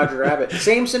Framed Roger Rabbit?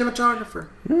 Same cinematographer,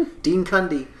 Dean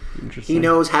Cundy. Interesting. He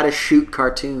knows how to shoot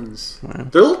cartoons.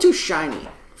 They're a little too shiny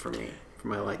for me, for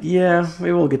my liking. Yeah,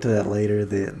 maybe we'll get to that later,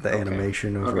 the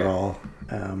animation overall.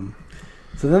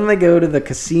 So then they go to the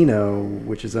casino,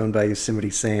 which is owned by Yosemite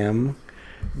Sam.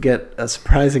 Get a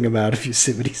surprising amount of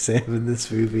Yosemite Sam in this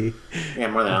movie. Yeah,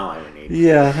 more than all I would need.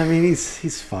 Yeah, I mean,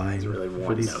 he's fine. He's really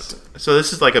one note. So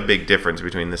this is like a big difference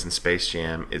between this and Space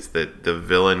Jam is that the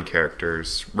villain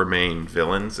characters remain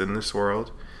villains in this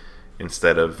world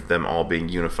instead of them all being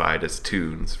unified as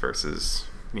toons versus,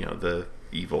 the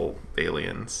evil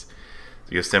aliens.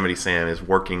 So Yosemite Sam is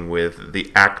working with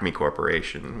the Acme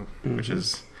Corporation, which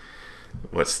is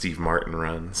what Steve Martin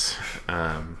runs,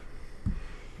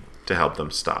 to help them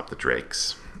stop the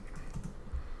Drakes.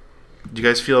 Do you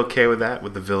guys feel okay with that,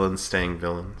 with the villains staying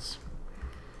villains?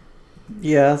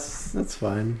 Yes, that's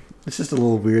fine. It's just a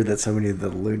little weird that so many of the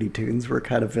Looney Tunes were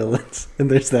kind of villains.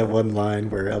 And there's that one line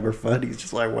where Elmer Fudd's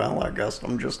just like, well, I guess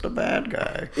I'm just a bad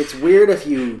guy. It's weird if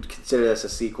you consider this a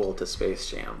sequel to Space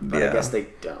Jam, but Yeah. I guess they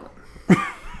don't.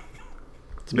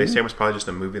 Space Jam was probably just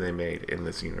a movie they made in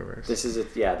this universe. This is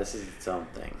its own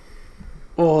thing.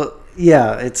 Well,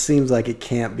 yeah, it seems like it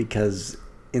can't because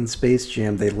in Space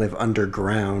Jam they live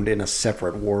underground in a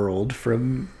separate world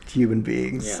from human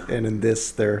beings. Yeah. And in this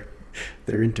they're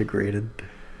integrated.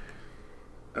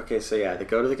 Okay, so yeah, they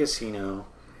go to the casino,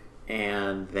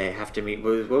 and they have to meet.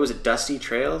 What was it? Dusty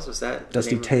Trails? Was that the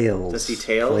Dusty name? Tales. Dusty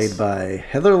Tales, Played by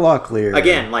Heather Locklear.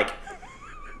 again, like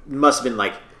must have been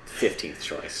like 15th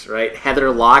choice, right? Heather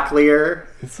Locklear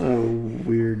It's a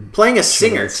weird playing a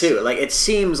singer choice. too. Like it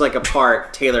seems like a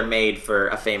part tailor made for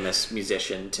a famous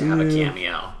musician to have a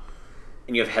cameo.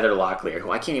 And you have Heather Locklear,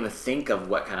 who I can't even think of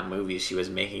what kind of movies she was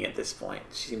making at this point.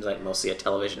 She seems like mostly a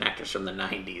television actress from the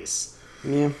 90s.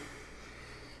 Yeah.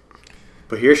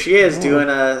 But here she is doing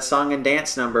a song and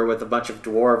dance number with a bunch of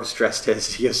dwarves dressed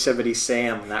as Yosemite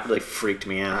Sam. And that really freaked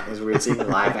me out. It was weird seeing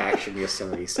live action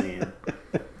Yosemite Sam.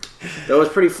 Though it was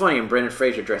pretty funny when Brendan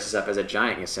Fraser dresses up as a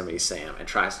giant Yosemite Sam and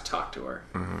tries to talk to her.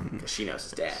 Because she knows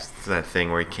his dad. It's that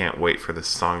thing where he can't wait for the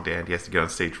song to end. He has to get on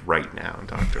stage right now and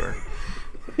talk to her.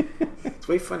 It's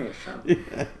way funnier, Sean.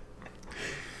 Yeah.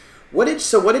 What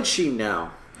did she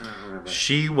know? I don't remember.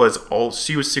 She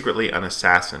was secretly an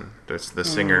assassin. The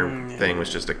singer thing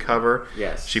was just a cover.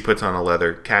 Yes. She puts on a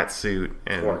leather cat suit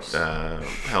and course.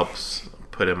 helps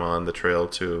put him on the trail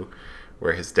to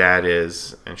where his dad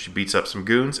is, and she beats up some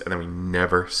goons, and then we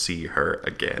never see her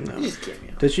again. You just gave me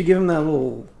a- Did she give him that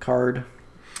little card?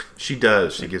 She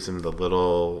does. She gives him the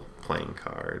little playing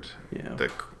card. Yeah. The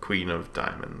Queen of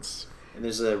Diamonds. And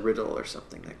there's a riddle or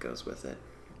something that goes with it.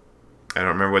 I don't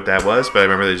remember what that was, but I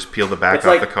remember they just peeled the back It's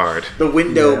off like the card. the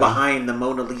window Yeah. behind the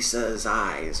Mona Lisa's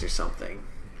eyes or something.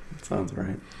 Sounds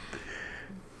right.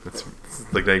 It's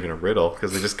like not even a riddle,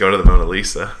 because they just go to the Mona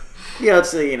Lisa. Yeah,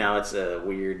 it's a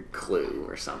weird clue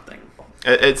or something.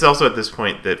 It's also at this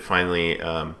point that finally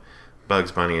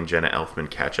Bugs Bunny and Jenna Elfman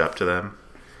catch up to them.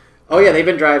 Oh yeah, they've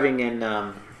been driving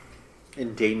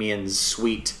in Damien's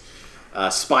sweet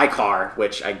spy car,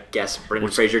 which I guess Brendan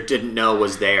Fraser didn't know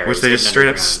was there. Which It they was just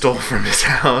hidden straight up underground. stole from his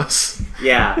house.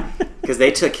 Yeah, because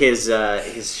they took his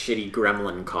shitty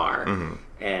gremlin car,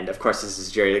 And of course, this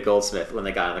is Jerry the Goldsmith. When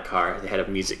they got in the car, they had a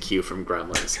music cue from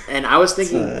Gremlins. And I was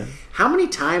thinking, how many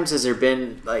times has there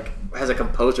been has a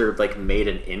composer made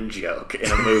an in joke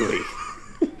in a movie?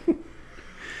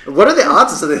 What are the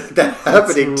odds of that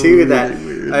happening too? That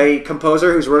weird. A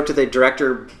composer who's worked with a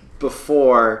director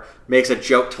before makes a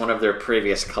joke to one of their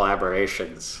previous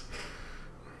collaborations.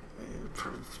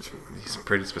 He's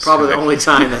pretty specific. Probably the only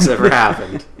time that's ever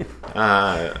happened.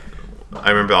 I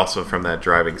remember also from that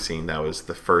driving scene, that was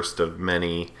the first of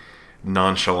many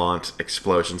nonchalant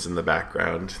explosions in the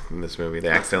background in this movie. They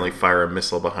accidentally fire a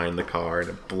missile behind the car and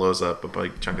it blows up a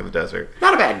big chunk of the desert.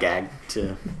 Not a bad gag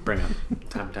to bring up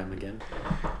time and time again.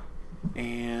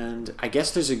 And I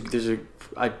guess there's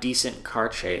a decent car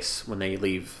chase when they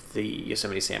leave the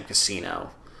Yosemite Sam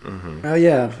casino. Oh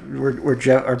yeah, we're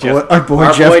our Jeff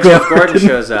boy Jeff Gordon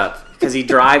shows up because he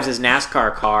drives his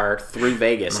NASCAR car through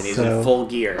Vegas and he's in full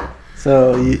gear.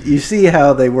 So you see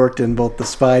how they worked in both the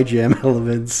Spy Jam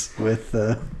elements with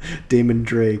Damian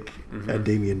Drake,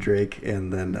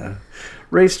 and then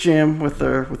Race Jam with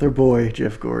their boy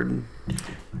Jeff Gordon.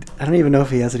 I don't even know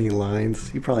if he has any lines.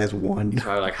 He probably has one. He's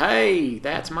probably like, "Hey,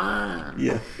 that's mine."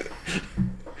 Yeah.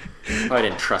 I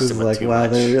didn't trust It's him with like, too wow,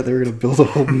 much. they're going to build a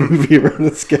whole movie around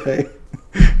this guy.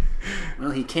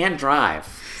 Well, he can drive.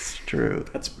 It's true.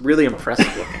 That's really impressive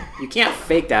looking. You can't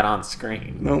fake that on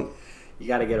screen. No. You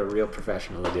got to get a real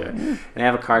professional to do it. And they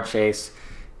have a car chase,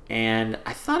 and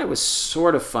I thought it was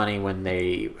sort of funny when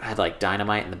they had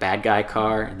dynamite in the bad guy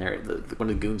car, and one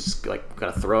of the goons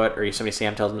gonna throw it, or Yosemite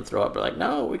Sam tells them to throw it, but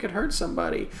no, we could hurt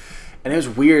somebody. And it was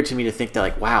weird to me to think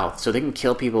that wow, so they can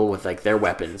kill people with their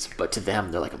weapons, but to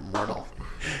them they're immortal.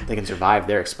 They can survive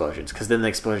their explosions, because then the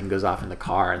explosion goes off in the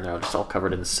car, and they're just all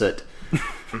covered in soot.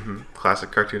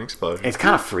 Classic cartoon explosion. It's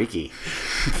kind of freaky.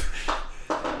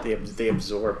 They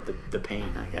absorb the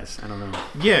pain, I guess. I don't know.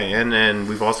 Yeah, and then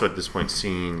we've also at this point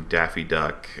seen Daffy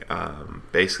Duck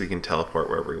basically can teleport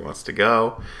wherever he wants to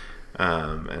go,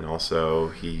 and also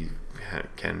he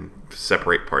can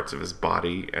separate parts of his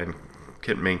body and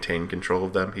can maintain control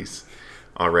of them. He's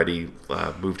already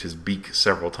moved his beak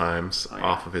several times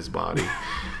off of his body,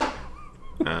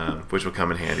 which will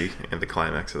come in handy in the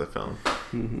climax of the film.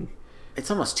 Mm-hmm. It's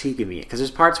almost too convenient, because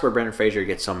there's parts where Brendan Fraser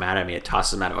gets so mad at me it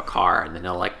tosses him out of a car, and then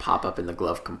he'll pop up in the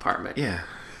glove compartment. Yeah.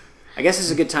 I guess this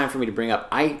is a good time for me to bring up,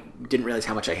 I didn't realize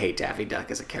how much I hate Daffy Duck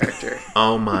as a character.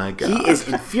 Oh my god. He is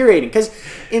infuriating, because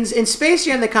in Space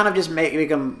Jam they kind of just make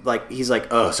him he's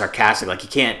sarcastic, he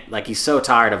can't, he's so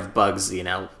tired of Bugs,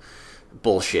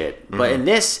 bullshit. But in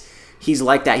this, he's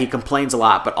like that. He complains a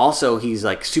lot, but also he's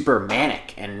super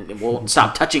manic and won't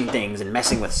stop touching things and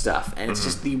messing with stuff. And it's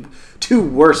just the two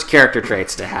worst character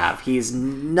traits to have. He's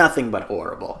nothing but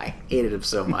horrible. I hated him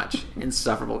so much.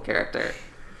 Insufferable character.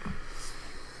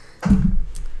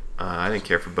 I didn't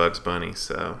care for Bugs Bunny,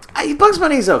 so Bugs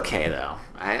Bunny's okay though.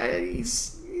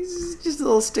 He's just a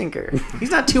little stinker. He's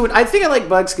not too. I think I like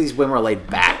Bugs because he's way more laid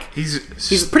back. He's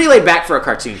pretty laid back for a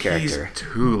cartoon character. He's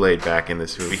too laid back in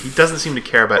this movie. He doesn't seem to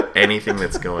care about anything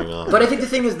that's going on. But I think the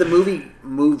thing is, the movie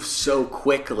moves so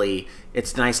quickly.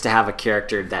 It's nice to have a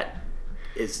character that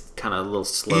is kind of a little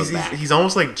slow back. He's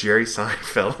almost like Jerry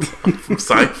Seinfeld from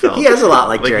Seinfeld. He is a lot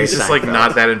like Jerry He's just Seinfeld.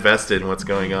 Not that invested in what's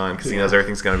going on because he knows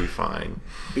everything's going to be fine.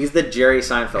 He's the Jerry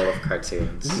Seinfeld of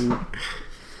cartoons.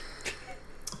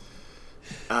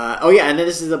 And then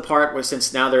this is the part where,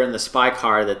 since now they're in the spy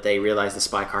car, that they realize the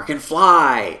spy car can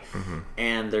fly,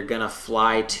 and they're gonna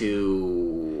fly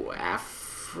to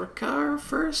Africa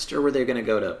first, or were they gonna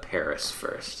go to Paris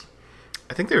first?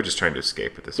 I think they were just trying to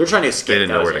escape at this They're point. trying to escape. They didn't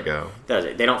That know was where to it. go. That was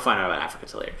it. They don't find out about Africa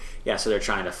till later. Yeah, so they're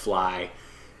trying to fly,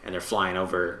 and they're flying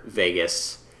over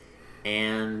Vegas,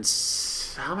 and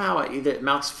somehow it either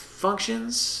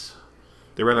malfunctions.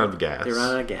 They ran out of gas. They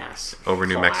run out of gas. Over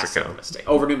New Classic Mexico. mistake.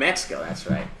 Over New Mexico, that's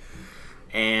right.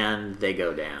 And they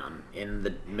go down in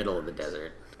the middle of the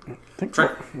desert. I think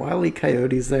Wile E.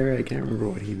 Coyote's there. I can't remember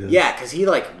what he does. Yeah, because he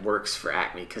works for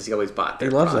Acme because he always bought their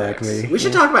He loves products. Acme. We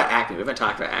should talk about Acme. We haven't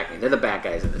talked about Acme. They're the bad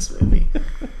guys in this movie.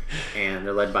 And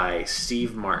they're led by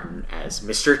Steve Martin as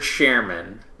Mr.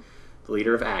 Chairman, the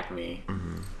leader of Acme.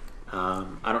 I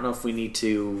don't know if we need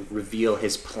to reveal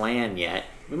his plan yet.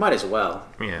 We might as well.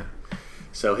 Yeah.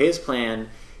 So his plan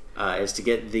is to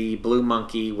get the blue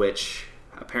monkey, which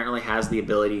apparently has the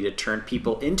ability to turn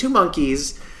people into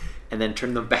monkeys and then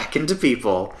turn them back into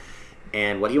people.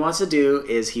 And what he wants to do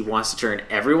is he wants to turn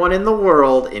everyone in the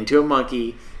world into a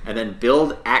monkey and then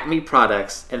build Acme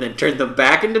products and then turn them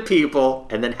back into people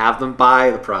and then have them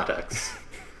buy the products.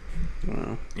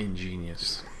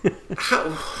 Ingenious.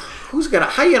 How are you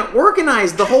gonna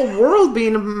organize the whole world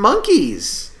being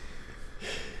monkeys?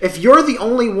 If you're the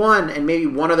only one and maybe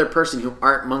one other person who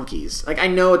aren't monkeys, like I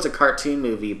know it's a cartoon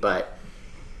movie, but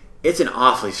it's an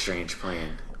awfully strange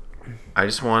plan. I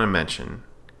just want to mention,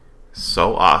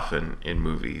 so often in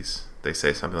movies, they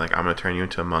say something like, I'm going to turn you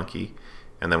into a monkey,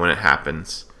 and then when it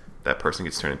happens, that person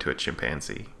gets turned into a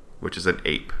chimpanzee, which is an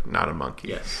ape, not a monkey.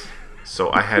 Yes.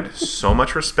 So I had so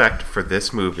much respect for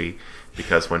this movie,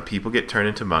 because when people get turned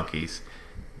into monkeys,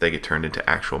 they get turned into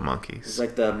actual monkeys. It's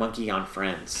like the monkey on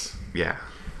Friends. Yeah.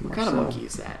 What kind of monkey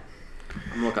is that?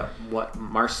 I'm going to look up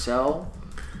Marcel,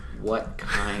 what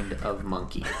kind of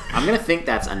monkey? I'm going to think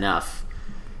that's enough.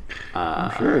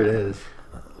 I'm sure it is.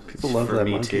 People love for that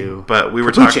me monkey. too. But we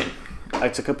were Capuchin. talking.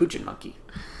 It's a capuchin monkey.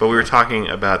 But we were talking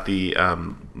about the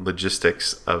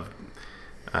logistics of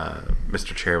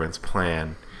Mr. Chairman's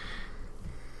plan.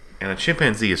 And a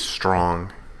chimpanzee is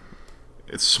strong.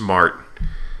 It's smart.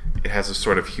 It has a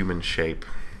sort of human shape.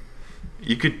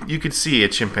 You could see a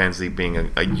chimpanzee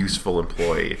being a useful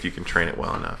employee if you can train it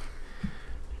well enough.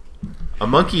 A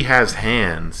monkey has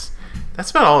hands. That's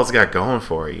about all it's got going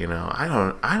for it, you know. I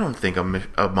don't think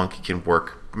a monkey can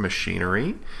work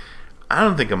machinery. I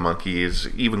don't think a monkey is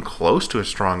even close to as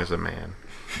strong as a man.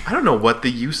 I don't know what the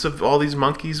use of all these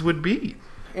monkeys would be.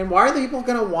 And why are people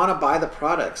going to want to buy the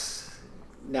products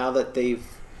now that they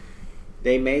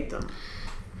made them?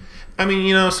 I mean,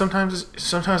 you know, sometimes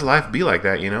life be like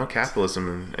that, you know,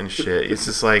 capitalism and shit. It's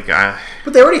just like,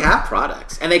 But they already have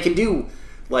products, and they can do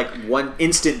like one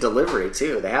instant delivery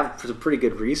too. They have some pretty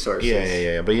good resources.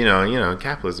 yeah. But you know,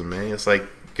 capitalism, man. It's like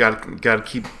got to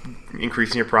keep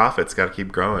increasing your profits. Got to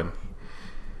keep growing.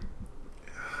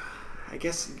 I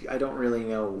guess I don't really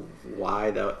know why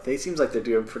though. They seems like they're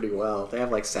doing pretty well. They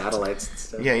have like satellites and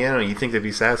stuff. Yeah, no, you think they'd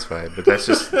be satisfied, but that's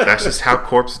just how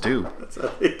corps do. That's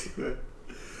how they do it.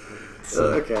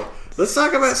 Okay, let's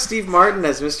talk about Steve Martin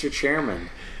as Mr. Chairman.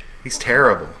 He's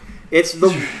terrible. It's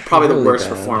probably the really worst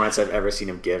bad. performance I've ever seen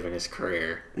him give in his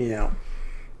career. Yeah.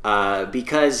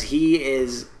 Because he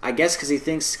is, I guess, because he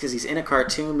thinks because he's in a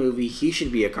cartoon movie, he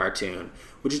should be a cartoon,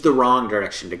 which is the wrong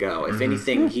direction to go. If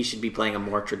anything, he should be playing a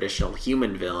more traditional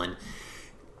human villain,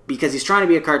 because he's trying to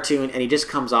be a cartoon and he just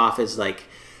comes off as like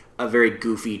a very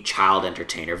goofy child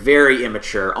entertainer, very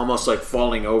immature, almost like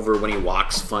falling over when he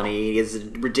walks funny. He has a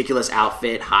ridiculous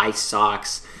outfit, high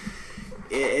socks.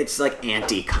 It's like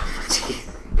anti-comedy.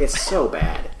 It's so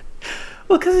bad.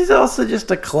 Well, because he's also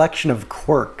just a collection of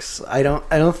quirks. I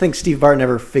don't think Steve Martin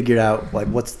ever figured out like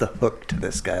what's the hook to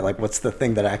this guy. Like what's the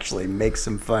thing that actually makes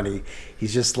him funny.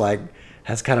 He's just like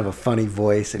has kind of a funny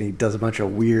voice, and he does a bunch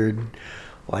of weird,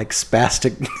 like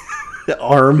spastic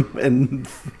arm and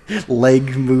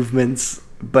leg movements.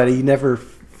 But he never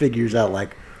figures out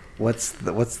like what's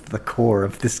the core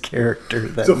of this character.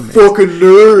 That Fucking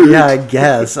nerd. Yeah, I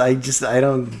guess. I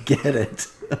don't get it.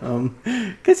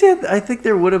 Because I think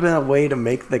there would have been a way to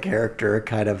make the character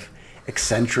kind of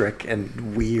eccentric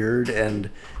and weird and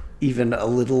even a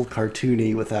little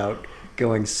cartoony without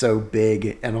going so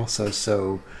big and also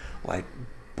so like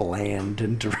bland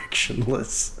and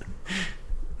directionless.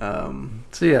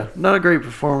 So yeah, not a great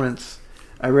performance.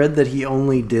 I read that he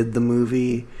only did the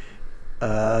movie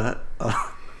on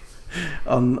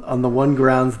the one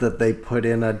grounds that they put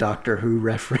in a Doctor Who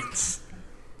reference.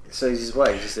 So he's just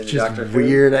what? He's just in Just Doctor Who?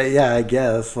 weird. Yeah, I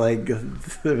guess. Like,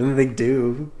 they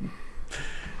do.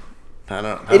 I don't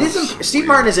know. It is. Steve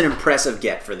Martin is an impressive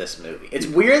get for this movie. It's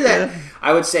weird that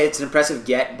I would say it's an impressive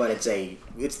get, but it's the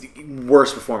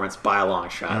worst performance by a long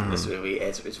shot in this movie.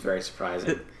 It's very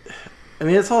surprising. I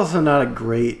mean, it's also not a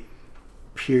great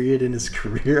period in his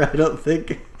career, I don't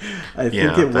think. I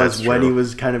think it was when he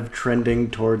was kind of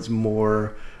trending towards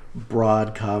more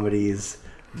broad comedies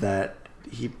that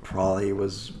he probably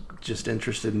was just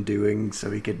interested in doing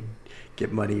so he could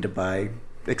get money to buy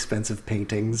expensive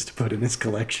paintings to put in his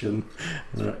collection.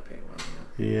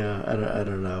 Yeah, I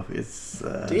don't know. It's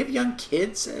Do you have young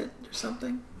kids or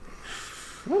something?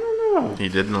 I don't know. He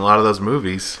did in a lot of those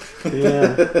movies.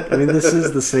 Yeah, I mean, this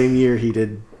is the same year he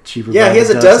did Cheaper. Yeah, by he has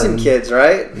the a dozen kids,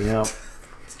 right? Yeah.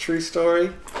 It's a true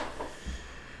story.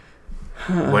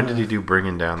 When did he do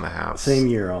Bringing Down the House? Same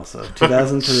year also.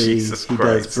 2003, Jesus he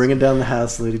Christ. does Bringing Down the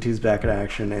House, Looney Tunes Back in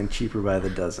Action, and Cheaper by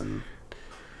the Dozen.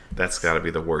 That's got to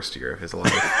be the worst year of his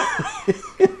life.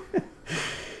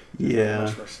 Yeah.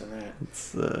 Much worse than that.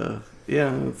 It's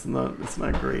it's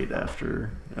not great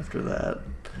after that.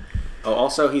 Oh,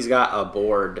 also, he's got a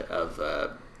board of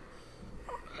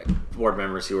board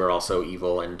members who are also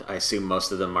evil, and I assume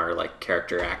most of them are like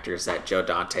character actors that Joe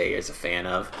Dante is a fan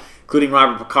of, including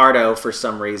Robert Picardo for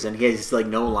some reason. He has like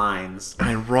no lines.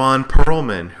 And Ron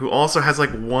Perlman, who also has like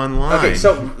one line. Okay,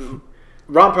 so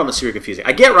Ron Perlman is super confusing.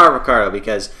 I get Robert Picardo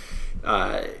because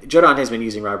Joe Dante's been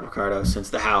using Robert Picardo since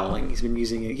The Howling. He's been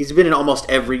using it. He's been in almost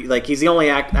every. Like, he's the only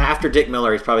after Dick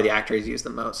Miller. He's probably the actor he's used the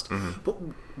most. But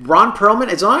Ron Perlman,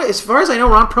 as far as I know,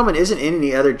 Ron Perlman isn't in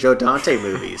any other Joe Dante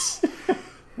movies.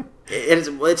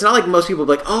 It's not like most people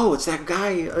be like, oh, it's that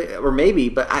guy, or maybe,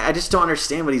 but I just don't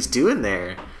understand what he's doing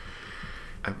there.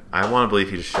 I want to believe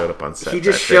he just showed up on set. He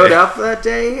just showed up that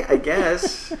day, I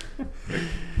guess.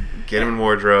 Get him in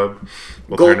wardrobe.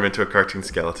 We'll turn him into a cartoon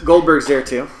skeleton. Goldberg's there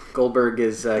too. Goldberg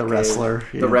is the wrestler.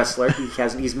 The wrestler.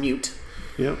 He's mute.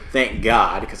 Yep. Thank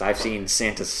God, because I've seen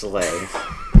Santa's Sleigh.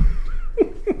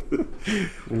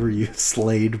 Were you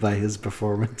slayed by his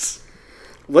performance?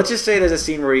 Let's just say there's a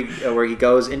scene where he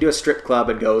goes into a strip club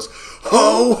and goes,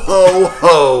 ho, ho,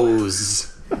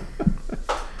 hoes.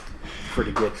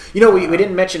 Pretty good. You know, we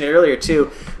didn't mention it earlier, too.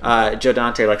 Joe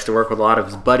Dante likes to work with a lot of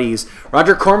his buddies.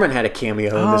 Roger Corman had a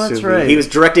cameo in this movie. Right. He was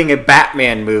directing a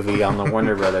Batman movie on the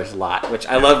Warner Brothers lot, which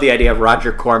I love the idea of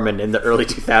Roger Corman in the early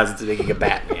 2000s making a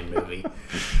Batman movie.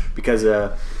 Because...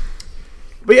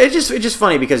 But yeah, it's just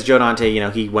funny because Joe Dante, you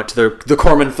know, he went to the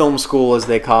Corman Film School, as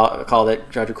they called it.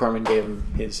 Roger Corman gave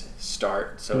him his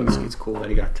start, so it's cool that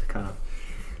he got to kind of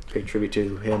pay tribute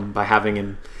to him by having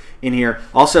him in here.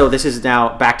 Also, this is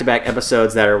now back-to-back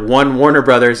episodes that are one Warner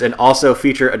Brothers and also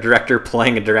feature a director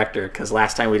playing a director, because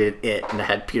last time we did It, and it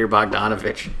had Peter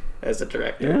Bogdanovich as a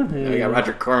director. Yeah, we got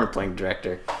Roger Corman playing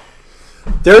director.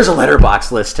 There's a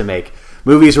letterbox list to make.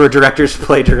 Movies where directors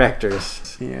play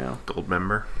directors. Yeah.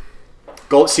 Goldmember.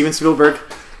 Steven Spielberg.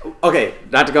 Okay,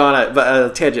 not to go on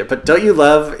a tangent, but don't you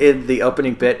love in the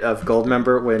opening bit of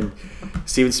Goldmember when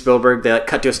Steven Spielberg, they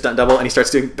cut to a stunt double and he starts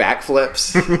doing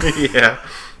backflips? Yeah.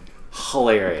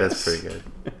 Hilarious. That's pretty good.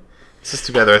 It's just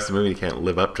too bad the rest of the movie can't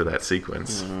live up to that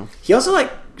sequence. Mm-hmm. He also,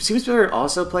 Steven Spielberg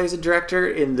also plays a director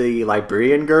in the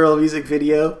Librarian Girl music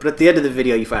video, but at the end of the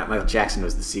video you find out Michael Jackson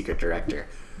was the secret director.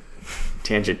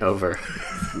 Tangent over.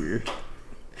 Weird.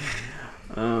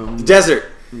 The desert.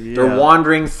 Yeah. They're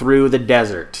wandering through the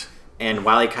desert, and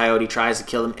Wile E. Coyote tries to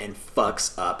kill him and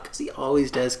fucks up, because he always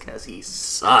does, because he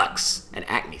sucks, and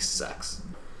acne sucks.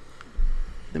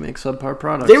 They make subpar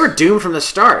products. They were doomed from the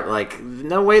start. Like,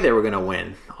 no way they were going to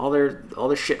win. All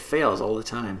their shit fails all the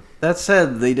time. That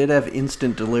said, they did have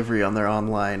instant delivery on their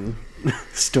online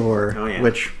store,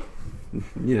 which,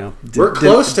 you know, we're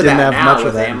close to didn't that have now much with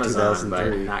of that Amazon, in but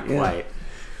 2003. not quite.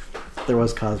 There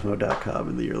was Cosmo.com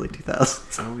in the early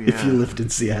 2000s. Oh, yeah. If you lived in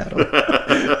Seattle.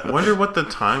 I wonder what the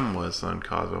time was on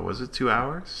Cosmo. Was it 2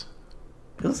 hours?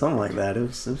 It was something like that. It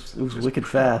was wicked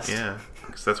fast. Yeah,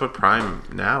 because that's what Prime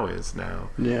now is now.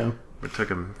 Yeah. It took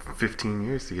them 15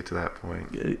 years to get to that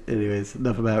point. Anyways,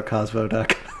 enough about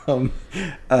Cosmo.com.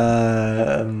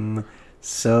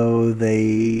 So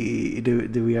they...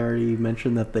 Do we already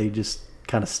mention that they just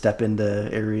kind of step into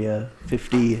Area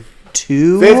 52?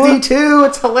 52,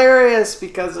 it's hilarious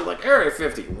because they're like, Area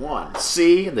 51,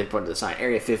 see? And they put the sign,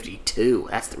 Area 52,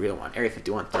 that's the real one. Area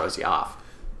 51 throws you off.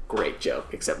 Great joke,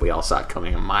 except we all saw it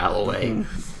coming a mile away.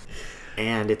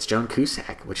 And it's Joan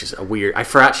Cusack, which is a weird... I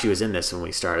forgot she was in this when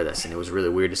we started this, and it was really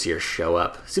weird to see her show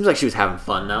up. Seems like she was having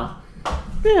fun, though.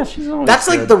 Yeah, she's always That's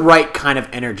good. like the right kind of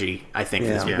energy, I think,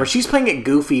 for this one, Yeah. where she's playing it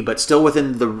goofy, but still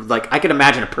within the... Like, I could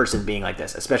imagine a person being like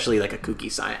this, especially like a kooky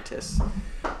scientist.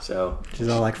 So She's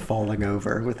all like falling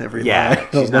over with every yeah, line,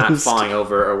 she's not almost. falling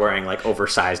over or wearing like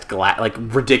oversized like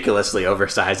ridiculously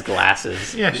oversized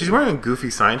glasses. Yeah, she's wearing a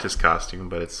goofy scientist costume,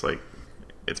 but it's like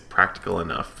it's practical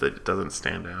enough that it doesn't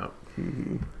stand out.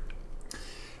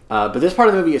 But this part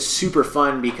of the movie is super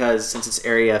fun because since it's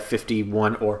Area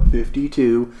 51 or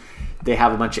 52, they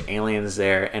have a bunch of aliens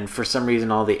there, and for some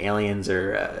reason all the aliens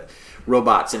are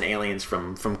robots and aliens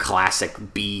from classic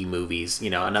B movies. You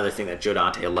know, another thing that Joe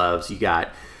Dante loves. You got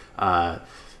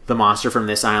the monster from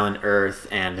This Island Earth,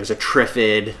 and there's a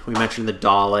Trifid. We mentioned the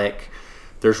Dalek.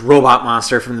 There's Robot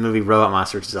Monster from the movie Robot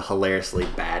Monster, which is a hilariously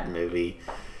bad movie.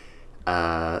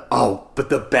 But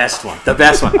the best one.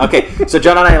 Okay, so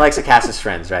Joe Dante likes to cast his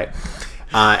friends, right?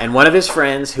 And one of his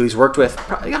friends, who he's worked with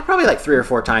probably like 3 or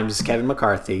 4 times, is Kevin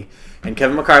McCarthy. And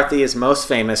Kevin McCarthy is most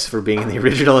famous for being in the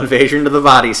original Invasion of the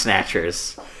Body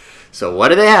Snatchers. So what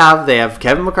do they have? They have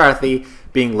Kevin McCarthy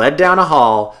being led down a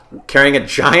hall, carrying a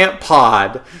giant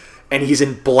pod, and he's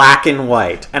in black and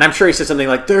white. And I'm sure he said something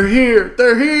like, they're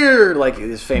here, like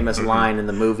his famous line in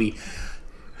the movie.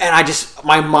 And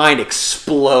my mind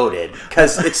exploded,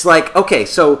 because it's like, okay,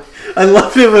 so... I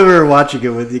loved it when we were watching it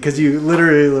with you, because you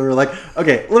literally were like,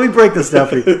 okay, let me break this down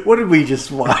for you. What did we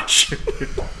just watch?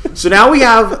 So now we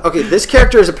have, okay, this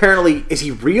character is apparently, is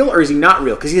he real or is he not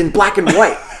real? Because he's in black and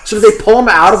white. So do they pull him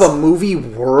out of a movie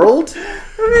world?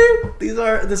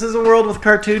 This is a world with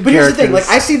cartoon But here's characters. the thing, like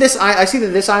I see the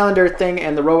This Islander thing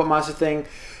and the Robot Monster thing,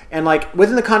 and like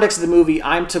within the context of the movie,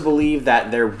 I'm to believe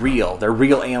that they're real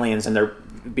aliens, and they're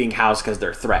being housed because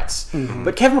they're threats. Mm-hmm.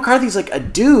 But Kevin McCarthy's like a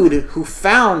dude who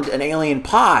found an alien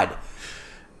pod.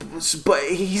 But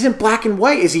he's in black and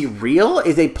white. Is he real?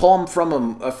 Is they pull him from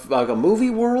a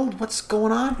movie world? What's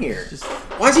going on here?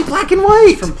 Why is he black and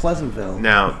white? from Pleasantville.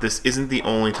 Now, this isn't the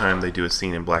only time they do a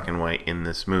scene in black and white in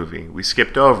this movie. We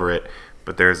skipped over it,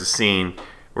 but there's a scene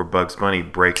where Bugs Bunny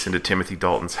breaks into Timothy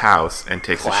Dalton's house and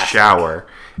takes a shower,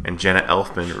 and Jenna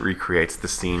Elfman recreates the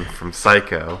scene from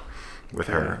Psycho with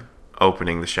her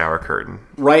opening the shower curtain.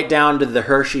 Right down to the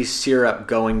Hershey syrup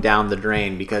going down the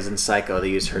drain, because in Psycho they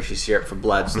use Hershey syrup for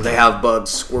blood, so they have Bugs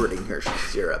squirting Hershey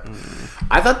syrup.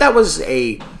 I thought that was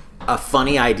a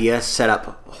funny idea set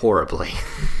up horribly.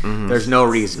 There's no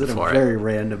reason At a for it. very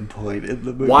random point in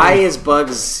the movie. Why is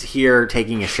Bugs here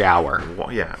taking a shower?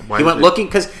 Well, yeah. Why He went did it- looking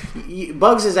because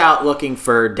Bugs is out looking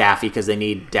for Daffy because they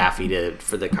need Daffy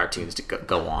for the cartoons to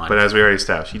go on. But as we already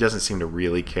established, he doesn't seem to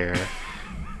really care.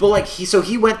 But like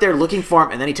he went there looking for him,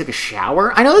 and then he took a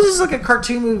shower. I know this is like a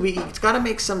cartoon movie. It's got to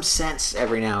make some sense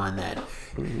every now and then.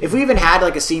 If we even had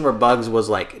like a scene where Bugs was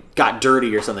like got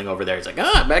dirty or something over there, it's like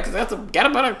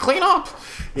better clean up,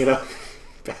 you know.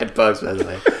 Bad Bugs, by the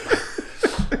way.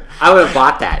 I would have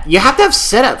bought that. You have to have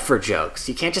setup for jokes.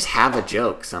 You can't just have a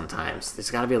joke. Sometimes there's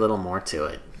got to be a little more to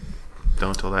it.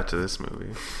 Don't tell that to this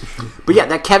movie. But yeah,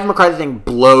 that Kevin McCarthy thing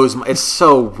blows my... It's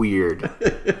so weird.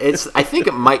 I think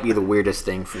it might be the weirdest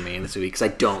thing for me in this movie because I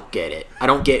don't get it. I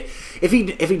don't get... If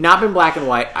he'd not been black and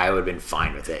white, I would have been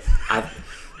fine with it.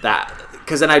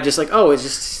 Because then I just like, oh, it's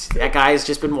just... That guy's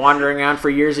just been wandering around for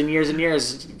years and years and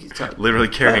years. Literally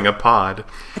carrying a pod.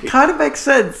 It kind of makes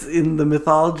sense in the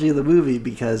mythology of the movie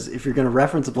because if you're going to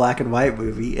reference a black and white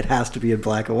movie, it has to be in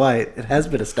black and white. It has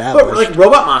been established. But like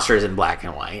Robot Monster is in black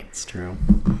and white. It's true.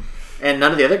 And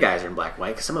none of the other guys are in black and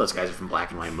white because some of those guys are from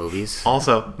black and white movies.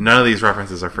 Also, none of these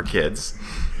references are for kids.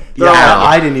 Yeah,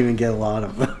 I didn't even get a lot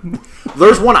of them.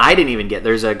 There's one I didn't even get.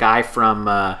 There's a guy from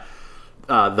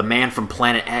The Man from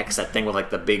Planet X, that thing with like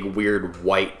the big weird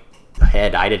white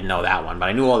head. I didn't know that one, but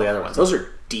I knew all the other ones. Those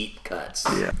are deep cuts.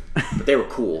 Yeah. But they were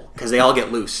cool because they all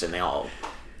get loose and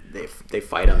they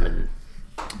fight them,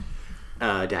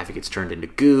 and Daffy gets turned into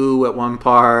goo at one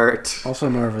part. Also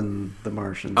Marvin the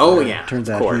Martian. Oh, yeah, Turns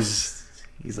of out course.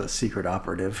 he's a secret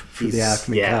operative for the He's-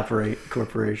 Acme yeah.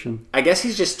 Corporation. I guess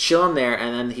he's just chilling there,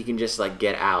 and then he can just like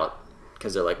get out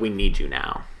because they're like, "We need you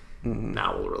now.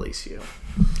 Now we'll release you."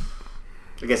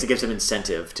 I guess it gives him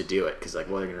incentive to do it because like,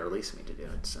 well, they're going to release me to do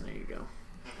it. So there you go.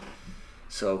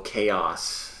 So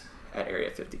chaos at Area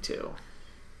 52.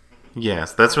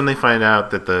 Yes, that's when they find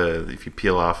out that if you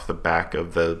peel off the back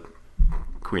of the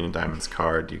Queen of Diamonds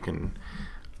card, you can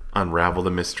unravel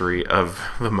the mystery of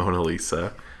the Mona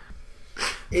Lisa.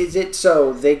 Is it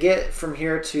so they get from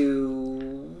here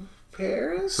to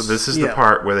Paris? So this is the Yeah.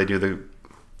 part where they do the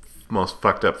most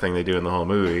fucked up thing they do in the whole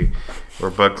movie,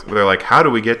 where they're like, "How do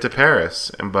we get to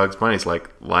Paris?" And Bugs Bunny's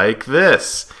like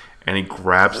this, and he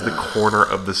grabs the corner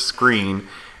of the screen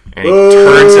and he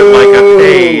turns it like a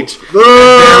page. And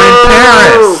they're in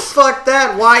Paris. Fuck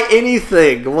that! Why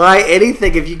anything? Why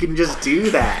anything if you can just do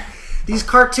that? These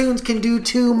cartoons can do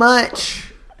too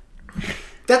much.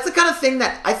 That's the kind of thing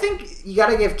that I think you got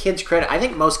to give kids credit. I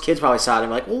think most kids probably saw it and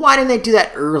were like, "Well, why didn't they do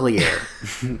that earlier?"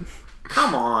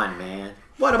 Come on, man.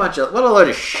 What a load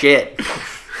of shit.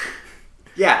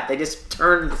 Yeah, they just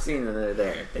turn the scene and they're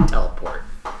there. They teleport.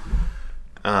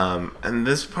 And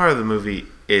this part of the movie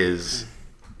is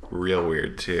real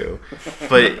weird too,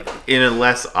 but in a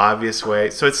less obvious way.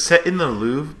 So it's set in the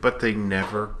Louvre, but they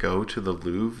never go to the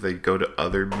Louvre. They go to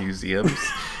other museums,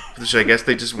 which I guess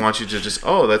they just want you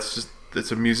to it's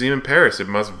a museum in Paris. It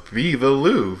must be the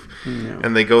Louvre. Yeah.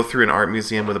 And they go through an art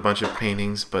museum with a bunch of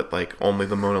paintings, but like only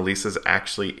the Mona Lisa is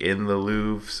actually in the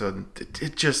Louvre. So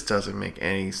it just doesn't make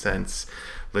any sense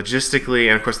logistically.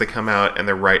 And of course they come out and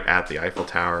they're right at the Eiffel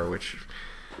Tower, which,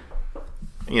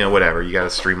 you know, whatever. You got to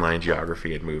streamline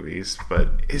geography in movies, but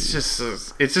it's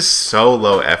just so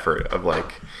low effort of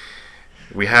like,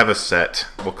 we have a set,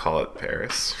 we'll call it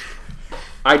Paris.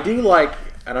 I do like,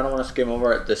 and I don't want to skim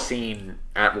over the scene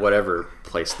at whatever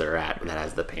place they're at that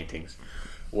has the paintings.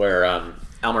 where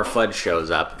Elmer Fudd shows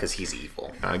up because he's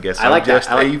evil. I guess I like I'm just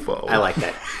that. evil. I like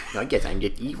that. I guess I'm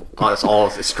just evil. Oh, that's all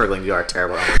struggling to do our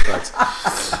terrible Elmer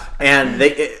Fudds. And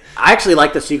I actually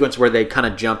like the sequence where they kind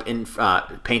of jump in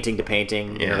painting to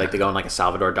painting. You know, like they go in like a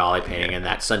Salvador Dali painting and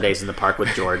that Sundays in the Park with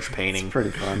George painting. It's pretty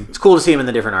fun. It's cool to see them in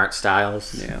the different art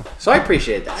styles. Yeah. So I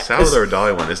appreciate that. Salvador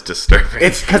Dali one is disturbing.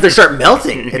 It's because they start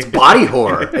melting. It's body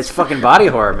horror. It's fucking body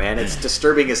horror, man. It's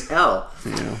disturbing as hell.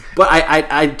 Yeah. But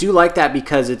I do like that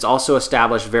because it's also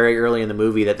established very early in the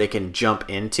movie that they can jump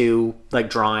into like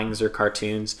drawings or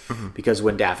cartoons. Mm-hmm. Because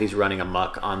when Daffy's running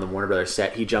amok on the Warner Brothers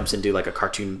set, he jumps into like a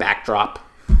cartoon backdrop,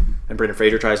 and Brendan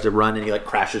Fraser tries to run and he like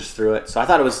crashes through it. So I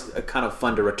thought it was kind of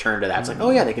fun to return to that. It's like, oh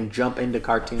yeah, they can jump into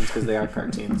cartoons because they are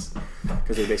cartoons,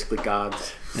 because they're basically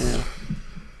gods. Yeah.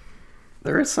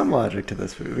 There is some logic to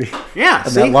this movie. Yeah,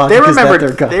 And see, that logic they is that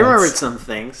remembered. they're They remembered gods. some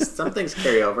things. Some things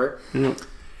carry over. Yep.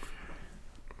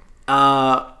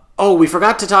 Oh, we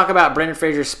forgot to talk about Brendan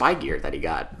Fraser's spy gear that he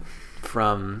got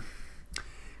from.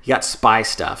 He got spy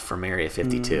stuff from Area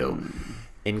 52,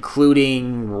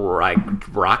 including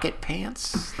rocket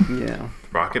pants. Yeah.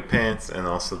 Rocket pants and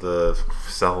also the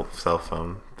cell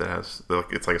phone that has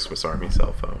it's like a Swiss Army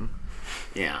cell phone.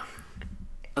 Yeah.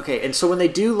 Okay, and so when they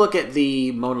do look at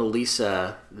the Mona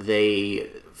Lisa, they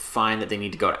find that they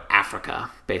need to go to Africa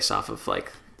based off of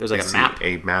like there's like It's a map.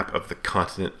 a map of the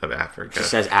continent of Africa. It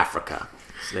says Africa,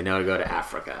 so they know to go to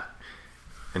Africa.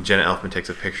 And Jenna Elfman takes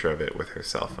a picture of it with her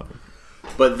cell phone.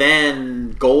 But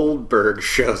then Goldberg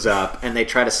shows up and they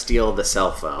try to steal the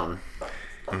cell phone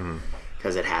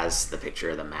because it has the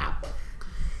picture of the map.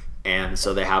 And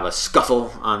so they have a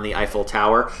scuffle on the Eiffel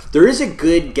Tower. There is a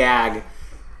good gag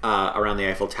around the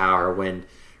Eiffel Tower when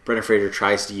Brendan Fraser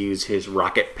tries to use his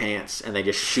rocket pants and they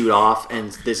just shoot off,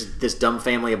 and this dumb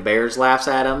family of bears laughs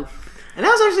at him. And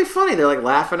that was actually funny. They're like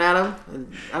laughing at him.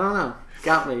 And I don't know.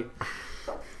 Got me.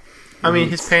 I mean,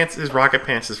 his rocket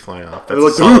pants is flying off. That's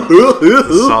a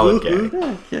solid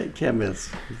gag. Yeah, can't miss.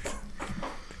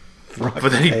 But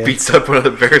then he beats up one of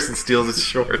the bears and steals his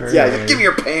shorts. Yeah, give me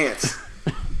your pants.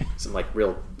 Some like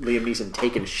real Liam Neeson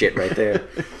taking shit right there.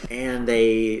 And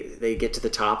they get to the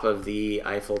top of the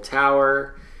Eiffel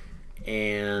Tower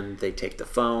and they take the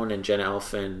phone, and Jenna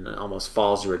Elfman almost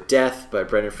falls to her death, but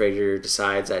Brendan Fraser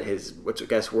decides that what's I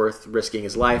guess worth risking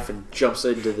his life and jumps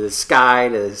into the sky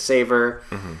to save her.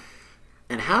 Mm-hmm.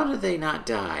 And how do they not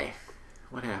die?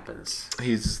 What happens?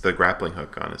 He's the grappling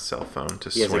hook on his cell phone to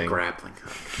He swing. has a grappling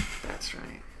hook. That's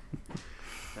right.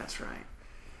 That's right.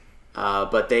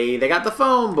 But they got the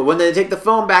phone, but when they take the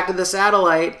phone back to the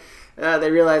satellite,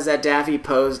 they realize that Daffy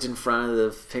posed in front of the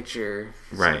picture.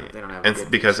 So Right. they don't have And a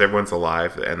good because everyone's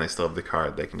alive and they still have the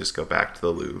card, they can just go back to the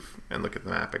Louvre and look at the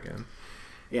map again.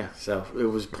 Yeah, so it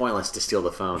was pointless to steal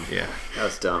the phone. Yeah. That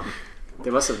was dumb. They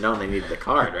must have known they needed the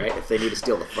card, right? If they need to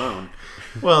steal the phone.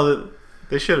 Well,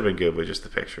 they should have been good with just the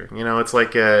picture. You know, it's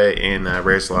like in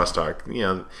Raiders of the Lost Ark. You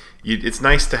know, it's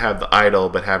nice to have the idol,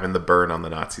 but having the burn on the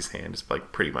Nazi's hand is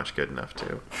like pretty much good enough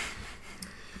too.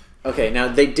 Okay, now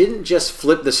they didn't just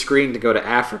flip the screen to go to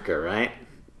Africa, right?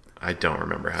 I don't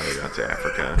remember how they got to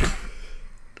Africa.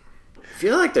 I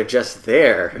feel like they're just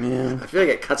there. Yeah. I feel like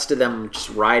it cuts to them just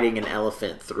riding an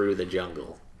elephant through the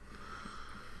jungle.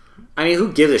 I mean,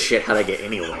 who gives a shit how to get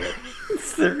anywhere?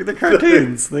 They're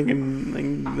cartoons. They can do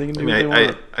I what mean, they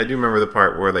want. I do remember the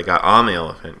part where they got on the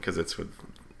elephant because it's with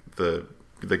the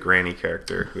granny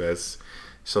character who has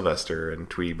Sylvester and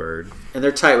Tweety Bird. And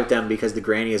they're tight with them because the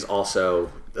granny is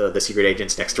also the secret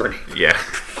agent's next door neighbor. Yeah.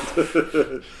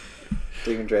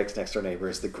 Stephen Drake's next door neighbor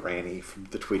is the granny from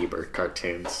the Tweety Bird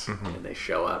cartoons, Mm-hmm. and they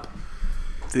show up.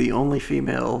 The only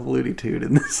female Looney Tune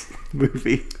in this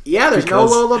movie. Yeah, there's no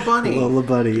Because Lola Bunny. Lola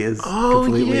Bunny is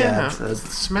completely absent.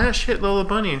 Smash hit Lola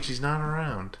Bunny and she's not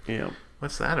around. Yeah.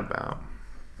 What's that about?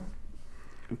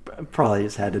 Probably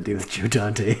just had to do with Joe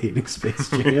Dante hating Space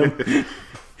Jam.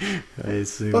 I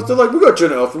assume. Plus, they're like, we got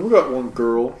Jenna Elfman, we got one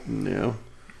girl. No.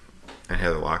 And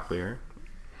Heather Locklear.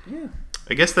 Yeah.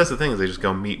 I guess that's the thing is they just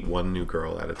go meet one new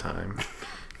girl at a time.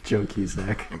 Joan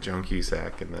Cusack. Like Joan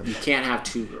Cusack and then You can't have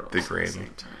two girls The at granny. the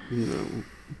same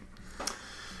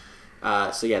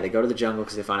time. So yeah, they go to the jungle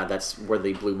because they find out that's where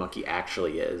the blue monkey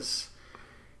actually is.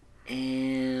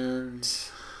 And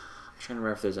I'm trying to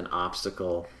remember if there's an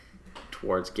obstacle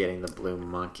towards getting the blue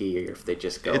monkey, or if they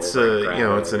just go. it's over and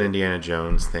grab it's an it. Indiana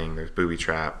Jones thing. There's booby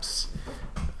traps.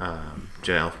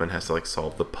 Jenna Elfman has to like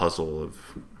solve the puzzle of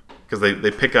because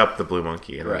they pick up the blue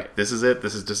monkey and Right. like, this is it.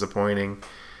 This is disappointing.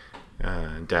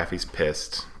 Daffy's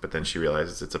pissed, but then she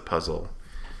realizes it's a puzzle,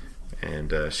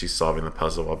 and she's solving the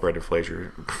puzzle while Brendan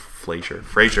Fraser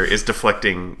is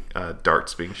deflecting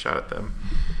darts being shot at them.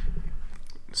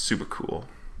 Super cool.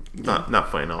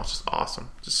 Not funny at all. It's just awesome.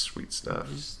 Just sweet stuff.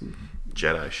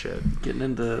 Jedi shit. Getting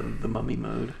into the mummy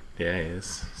mode. Yeah, he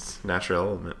is. It's a natural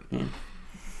element. Yeah.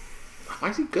 Why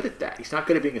is he good at that? He's not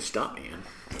good at being a stuntman.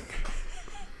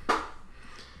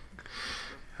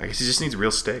 I guess he just needs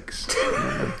real stakes.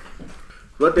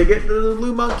 But they get to the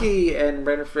blue monkey, and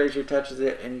Brendan Fraser touches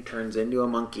it, and he turns into a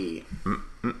monkey.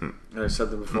 There's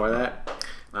something before that?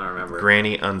 I don't remember.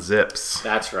 Granny unzips.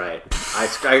 That's right. How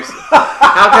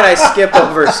could I skip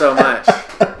over so much?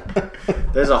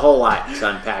 There's a whole lot to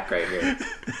unpack right here.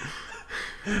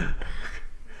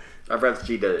 I forgot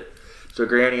she did it. So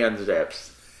Granny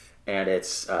unzips, and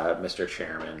it's Mr.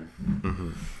 Chairman.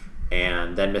 Mm-hmm.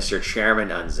 And then Mr. Chairman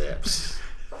unzips.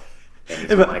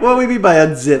 What we mean by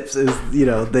unzips is,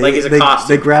 they Like it's a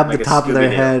costume, they grab like the a top of their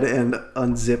Scooby-Doo. head and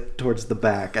unzip towards the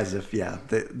back as if,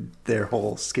 their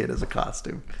whole skin is a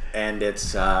costume. And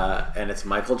it's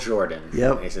Michael Jordan.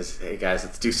 Yep. And he says, "Hey guys,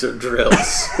 let's do some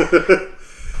drills."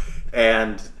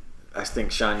 And I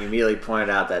think Sean, you immediately pointed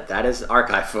out that is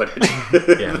archive footage.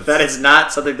 Yes. That is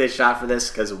not something they shot for this.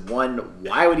 Because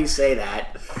why would he say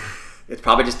that? It's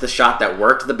probably just the shot that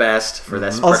worked the best for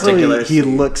this particular. Also, he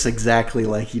looks exactly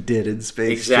like he did in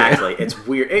Space Jam. Exactly. It's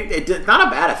weird. It's not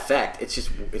a bad effect. It's just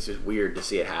weird to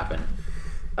see it happen.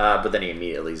 But then he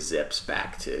immediately zips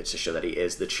back to show that he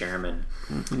is the chairman.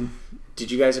 Mm-hmm.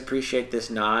 Did you guys appreciate this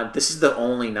nod? This is the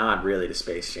only nod really to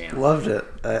Space Jam. Loved it.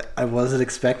 I wasn't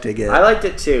expecting it. I liked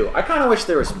it too. I kind of wish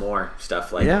there was more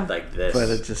stuff like this.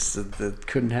 But it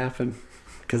couldn't happen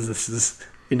because this is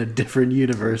in a different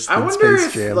universe I than wonder Space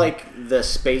if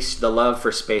Jam. the love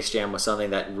for Space Jam was something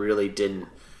that really didn't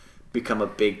become a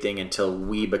big thing until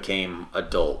we became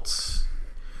adults.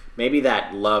 Maybe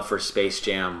that love for Space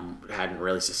Jam hadn't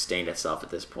really sustained itself at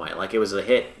this point. Like, it was a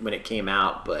hit when it came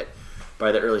out, but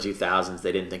by the early 2000s,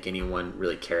 they didn't think anyone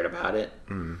really cared about it.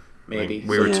 Maybe.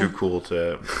 We were too cool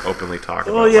to openly talk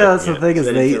about it. Well, yeah, that's the thing is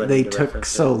They didn't feel like they they could took reference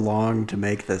so it. long to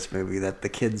make this movie that the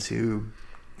kids who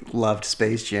loved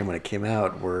Space Jam when it came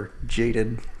out were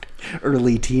jaded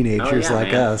early teenagers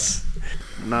like man. us.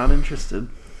 Not interested.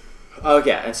 Oh,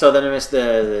 yeah. And so then I missed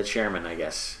the chairman, I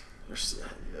guess.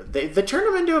 They turned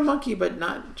him into a monkey, but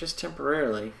not just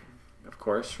temporarily, of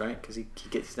course, right? Because he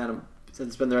gets down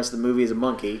and spend the rest of the movie as a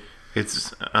monkey.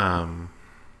 It's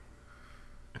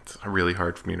really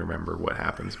hard for me to remember what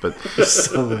happens, but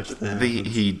So much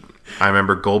that I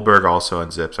remember Goldberg also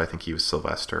unzips. I think he was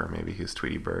Sylvester, or maybe he was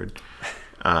Tweety Bird,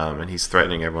 and he's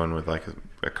threatening everyone with like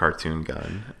a cartoon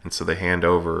gun, and so they hand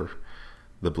over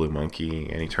the blue monkey,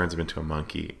 and he turns him into a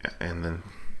monkey, and then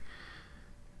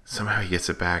somehow he gets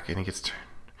it back, and he gets turned.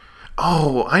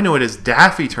 Oh, I know it is.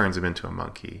 Daffy turns him into a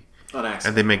monkey. On accident.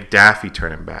 And they make Daffy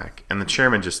turn him back, and the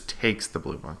chairman just takes the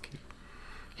blue monkey.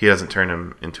 He doesn't turn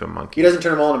him into a monkey. He doesn't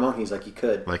turn them all into monkeys like he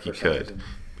could. Like he for some could. reason.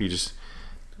 He just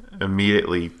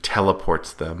immediately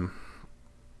teleports them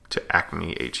to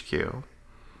Acme HQ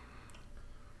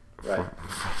Right.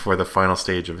 for the final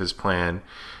stage of his plan,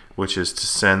 which is to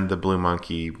send the blue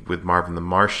monkey with Marvin the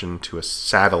Martian to a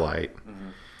satellite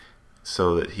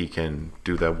so that he can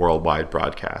do the worldwide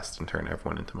broadcast and turn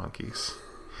everyone into monkeys.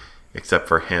 Except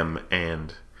for him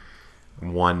and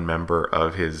one member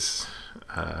of his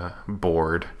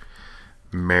board,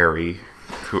 Mary,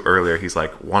 who earlier he's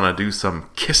like, "Want to do some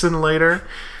kissing later?"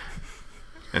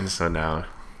 And so now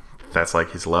that's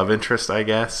like his love interest, I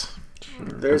guess.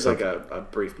 There's like a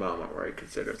brief moment where he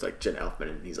considers like Jen Elfman,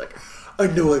 and he's like, "I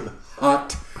know I'm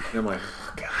hot," and I'm like,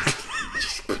 "Oh God,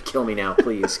 just kill me now,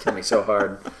 please, kill me so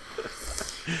hard."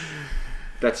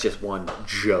 That's just one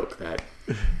joke that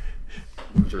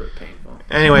was really painful.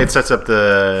 Anyway, it sets up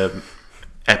the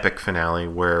epic finale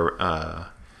where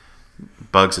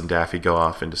Bugs and Daffy go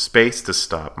off into space to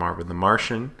stop Marvin the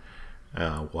Martian,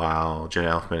 while Jen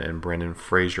Elfman and Brendan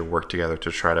Fraser work together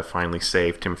to try to finally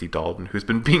save Timothy Dalton, who's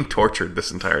been being tortured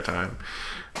this entire time,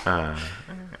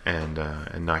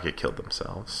 and not get killed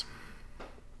themselves.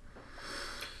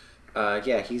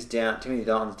 Yeah, he's down. Timothy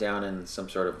Dalton's down in some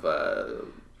sort of.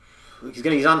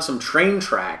 He's on some train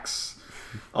tracks,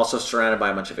 also surrounded by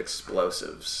a bunch of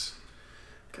explosives.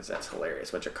 Because that's hilarious.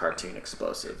 A bunch of cartoon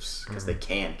explosives. Because they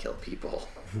can kill people.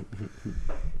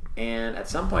 And at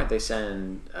some point they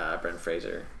send Brendan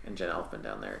Fraser and Jen Elfman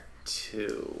down there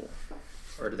too.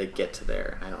 Or do they get to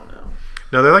there? I don't know.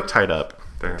 No, they're like tied up.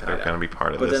 They're Tied going to up. be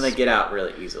part of But this. then they get out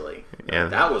really easily. Yeah.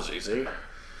 That was easy.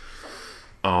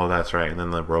 Oh, that's right. And then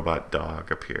the robot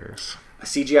dog appears. A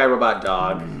CGI robot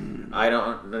dog. I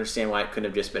don't understand why it couldn't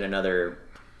have just been another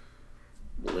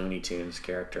Looney Tunes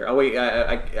character. Oh wait,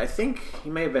 I think he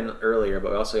may have been earlier,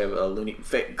 but we also have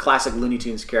a classic Looney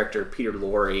Tunes character, Peter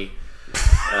Lorre,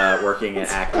 working at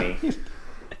Acme.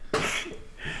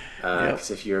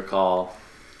 Because if you recall,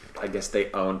 I guess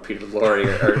they owned Peter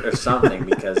Lorre or something,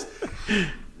 because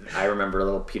I remember a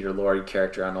little Peter Lorre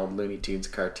character on old Looney Tunes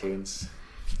cartoons.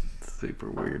 Super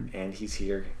weird. And he's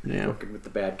here Yeah. working with the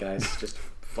bad guys. Just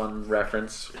fun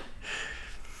reference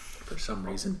for some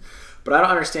reason. But I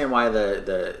don't understand why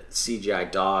the CGI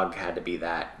dog had to be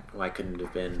that. Why couldn't it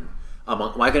have been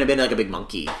why couldn't it have been like a big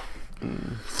monkey?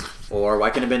 Or why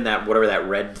couldn't it have been that whatever that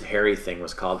red hairy thing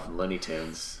was called from Looney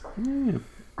Tunes? You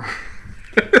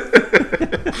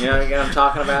know what I'm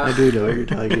talking about? I do know what you're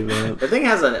talking about. The thing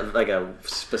has a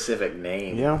specific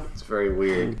name. Yeah. It's very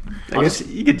weird. I guess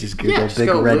you could just Google just big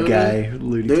go red guy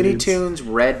Looney Tunes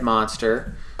red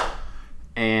monster.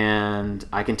 And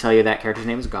I can tell you that character's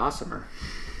name is Gossamer.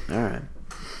 All right.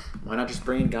 Why not just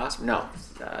bring in Gossamer? No.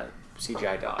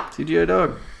 CGI dog. CGI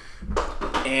dog.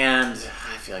 And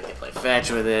I feel like they play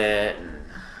fetch with it. And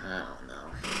I don't know.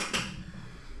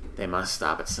 They must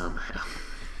stop it somehow.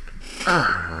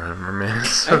 I don't remember, man.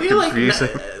 It's so I feel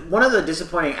confusing. like one of the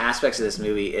disappointing aspects of this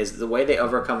movie is the way they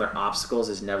overcome their obstacles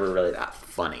is never really that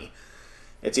funny.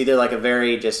 It's either like a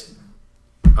very just,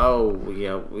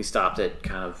 we stopped it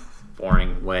kind of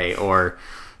boring way, or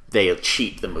they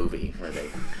cheat the movie where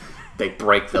they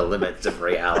break the limits of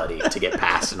reality to get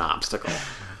past an obstacle.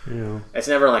 Yeah. It's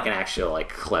never like an actual like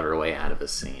clever way out of a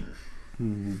scene.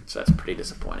 So that's pretty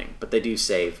disappointing. But they do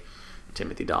save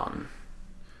Timothy Dalton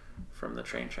from the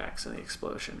train tracks and the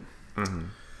explosion. Mm-hmm.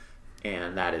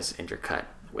 And that is intercut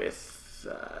with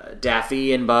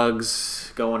Daffy and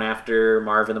Bugs going after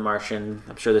Marvin the Martian.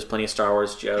 I'm sure there's plenty of Star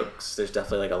Wars jokes. There's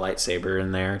definitely like a lightsaber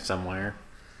in there somewhere.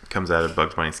 Comes out of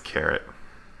Bugs Bunny's carrot.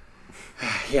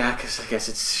 Yeah, because I guess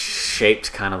it's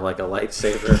shaped kind of like a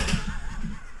lightsaber.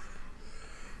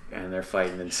 And they're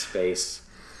fighting in space.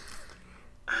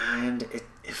 And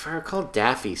if I recall,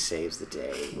 Daffy saves the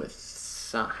day with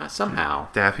somehow.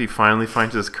 Daffy finally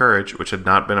finds his courage, which had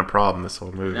not been a problem this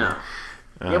whole movie. No.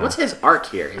 Yeah, what's his arc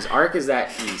here? His arc is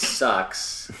that he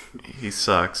sucks. He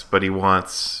sucks, but he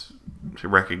wants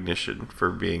recognition for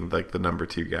being like the number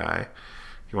 2 guy.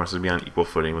 He wants to be on equal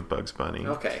footing with Bugs Bunny.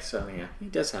 Okay, so yeah, he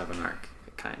does have an arc,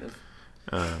 kind of.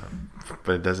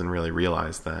 But it doesn't really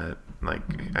realize that. Like,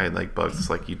 I like Bugs. It's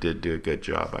like, you did do a good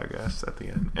job, I guess, at the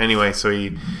end. Anyway, so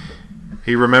he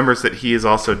remembers that he is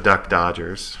also Duck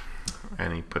Dodgers,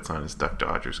 and he puts on his Duck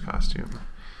Dodgers costume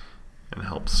and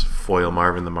helps foil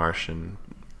Marvin the Martian.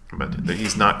 But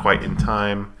he's not quite in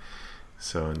time,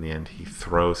 so in the end, he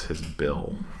throws his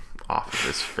bill off of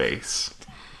his face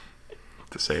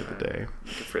to save the day.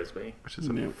 Like a frisbee. Which is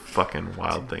a fucking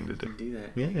wild thing to do. Do that.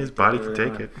 Yeah, his body can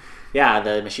take it. Yeah,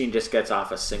 the machine just gets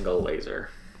off a single laser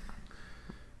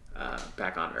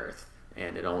back on Earth,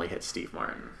 and it only hits Steve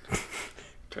Martin,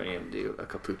 turning him to a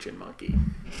capuchin monkey.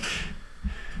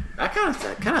 That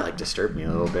kind of like disturbed me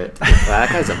a little bit. That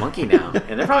guy's a monkey now,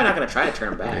 and they're probably not going to try to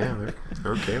turn him back. Yeah,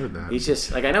 they're okay with that. He's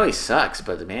just like, I know he sucks,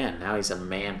 but man, now he's a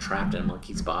man trapped in a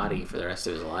monkey's body for the rest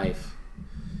of his life.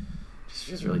 It's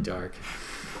just really dark.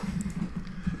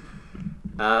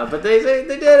 But they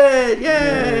did it!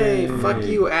 Yay! Fuck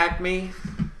you, Acme.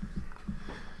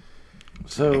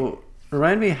 So,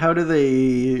 remind me, how do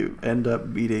they end up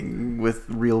meeting with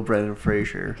real Brendan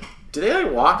Fraser? Do they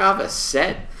like walk off a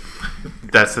set?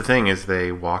 That's the thing, is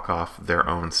they walk off their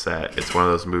own set. It's one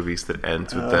of those movies that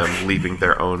ends with them leaving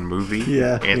their own movie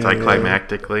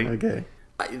anticlimactically. Okay.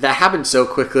 That happened so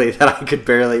quickly that I could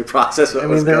barely process what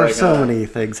was going on. There are so many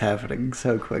things happening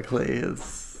so quickly.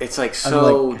 It's like,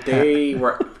 so they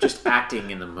were just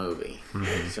acting in the movie,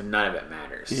 so none of it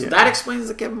matters. So that explains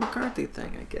the Kevin McCarthy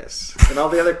thing, I guess, and all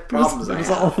the other problems It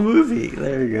was all a movie.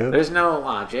 There you go. There's no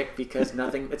logic because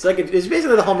nothing. It's like it's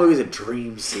basically the whole movie is a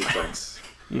dream sequence.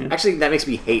 Yeah. Actually, that makes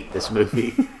me hate this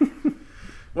movie.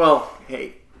 Well,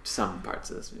 hate some parts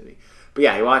of this movie. But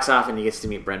yeah, he walks off and he gets to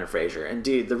meet Brendan Fraser. And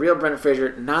dude, the real Brendan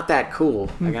Fraser, not that cool,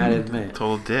 I gotta admit.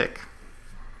 Total dick.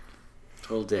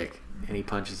 And he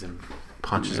punches him.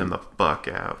 Punches him the fuck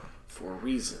out. For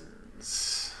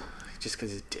reasons. Just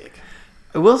because he's a dick.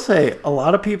 I will say, a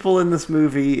lot of people in this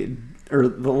movie, or a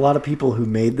lot of people who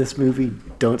made this movie,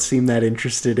 don't seem that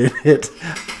interested in it.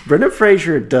 Brendan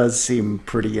Fraser does seem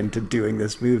pretty into doing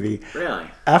this movie. Really?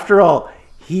 After all,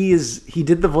 he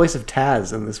did the voice of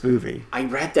Taz in this movie. I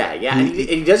read that, yeah. And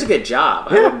he does a good job.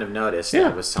 I wouldn't have noticed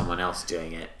that it was someone else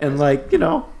doing it. And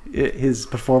his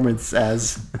performance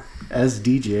as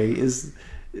DJ is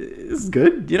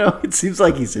good. It seems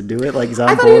like he's into it. Like, he's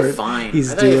on board. I thought he was fine.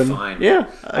 He's fine. Yeah.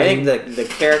 I think the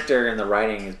character and the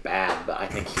writing is bad, but I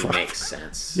think he makes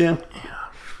sense. Yeah.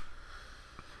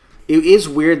 It is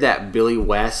weird that Billy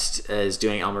West is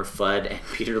doing Elmer Fudd and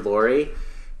Peter Lorre,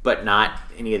 but not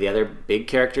any of the other big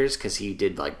characters because he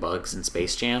did like Bugs and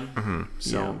Space Jam. Mm-hmm.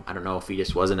 So I don't know if he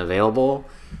just wasn't available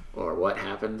or what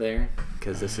happened there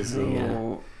because this is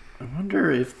the. I wonder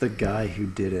if the guy who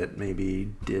did it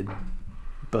maybe did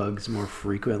Bugs more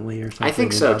frequently or something. I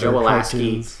think so. in Joe other Lasky.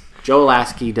 cartoons. Joe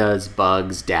Lasky does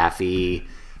Bugs, Daffy,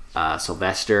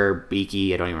 Sylvester,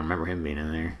 Beaky. I don't even remember him being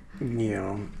in there.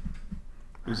 Yeah.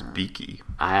 Who's Beaky?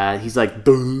 He's like,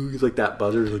 dude. He's like that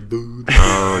buzzer. He's like, dude.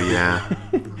 Oh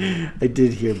yeah. I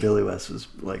did hear Billy West was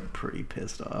like pretty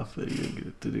pissed off that he didn't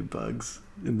get to do Bugs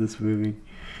in this movie.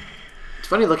 It's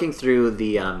funny looking through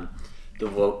the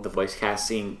voice cast,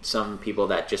 seeing some people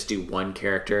that just do one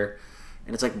character,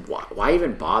 and it's like, why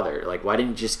even bother? Like, why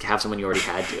didn't you just have someone you already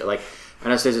had do it? Like, I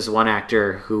know there's this one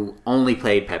actor who only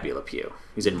played Pepe Le Pew.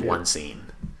 He's in one scene.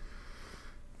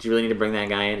 Do you really need to bring that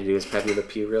guy in to do his Pepe Le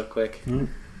Pew real quick? I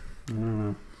don't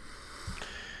know.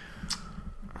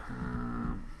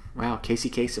 Wow, Casey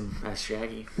Kasem as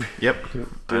Shaggy. Yep. Doing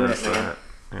I it, man. that.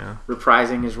 Yeah.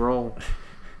 Reprising his role.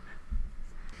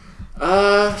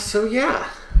 So yeah.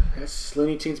 That's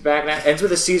Looney Tunes back. That ends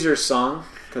with a Caesars song.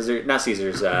 Because they're not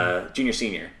Caesars, Junior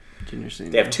Senior. Junior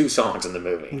Senior. They have 2 songs in the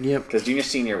movie. Yep. Because Junior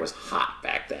Senior was hot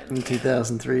back then. In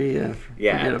 2003, yeah.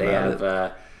 Yeah, Forget they about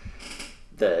have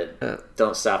the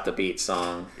Don't Stop the Beat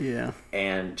song Yeah.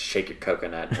 and Shake Your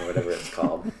Coconut or whatever it's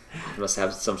called. They must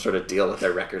have some sort of deal with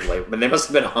their record label. But they must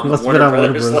have been on Must have Warner been on Warner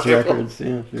Brothers Bros. label. Records.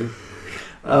 Yeah,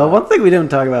 sure. One thing we didn't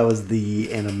talk about was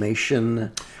the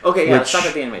animation. Okay, yeah, let's which talk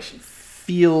about the animation.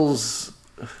 feels,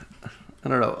 I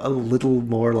don't know, a little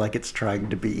more like it's trying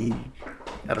to be,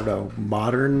 I don't know,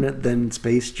 modern than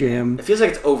Space Jam. It feels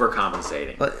like it's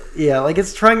overcompensating. But yeah, like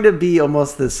it's trying to be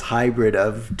almost this hybrid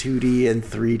of 2D and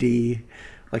 3D.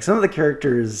 Like some of the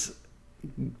characters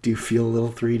do feel a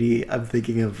little 3D. I'm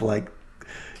thinking of like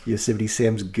Yosemite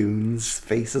Sam's goons'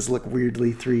 faces look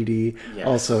weirdly 3D. Yes.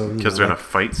 Also, Because they're in a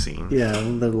fight scene. yeah,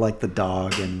 they're like the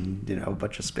dog and a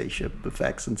bunch of spaceship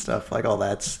effects and stuff. Like all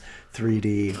that's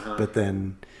 3D. But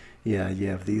then, yeah, you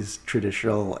have these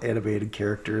traditional animated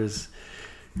characters,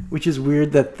 which is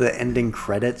weird that the ending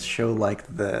credits show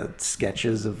like the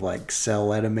sketches of like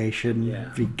cell animation. Yeah.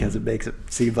 Because it makes it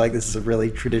seem like this is a really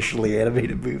traditionally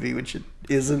animated movie, which it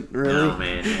isn't really. No,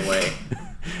 man, no way.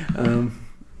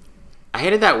 I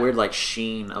hated that weird like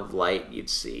sheen of light you'd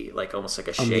see, like almost like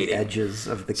a On shading. the edges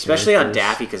of the Especially on characters.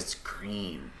 Daffy because it's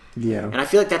green. Yeah. And I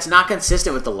feel like that's not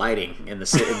consistent with the lighting in the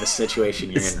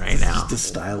situation you're in right now. It's just a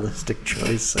stylistic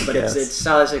choice, I But guess. it's a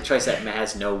stylistic choice that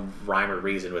has no rhyme or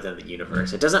reason within the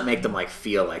universe. It doesn't make them like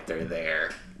feel like they're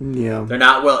there. Yeah. They're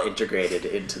not well integrated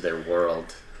into their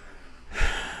world.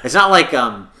 It's not like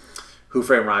Who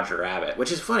Framed Roger Rabbit,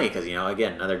 which is funny because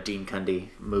again another Dean Cundy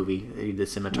movie that he did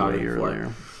cinematography Way for.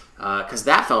 earlier. Because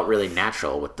that felt really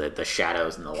natural with the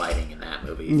shadows and the lighting in that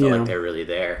movie. You feel Yeah. like they're really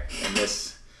there. And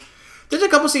this, there's a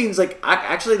couple scenes like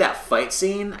actually that fight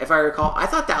scene, if I recall, I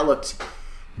thought that looked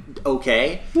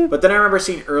okay. But then I remember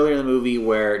seeing earlier in the movie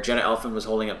where Jenna Elfman was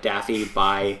holding up Daffy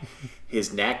by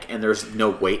his neck, and there's no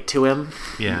weight to him.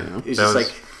 Yeah. It's that just was-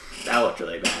 like that looked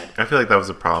really bad. I feel like that was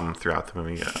a problem throughout the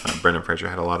movie. Brendan Fraser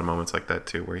had a lot of moments like that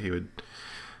too, where he would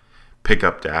pick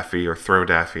up Daffy or throw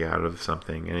Daffy out of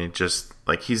something, and it just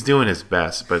like he's doing his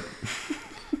best, but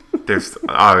there's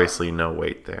obviously no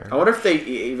weight there. I wonder if they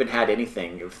even had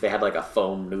anything, if they had like a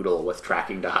foam noodle with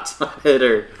tracking dots on it,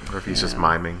 or Or if he's just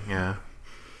miming, yeah.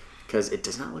 because it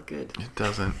does not look good. It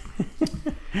doesn't.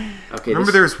 Okay,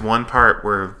 Remember there's one part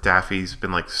where Daffy's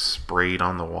been like sprayed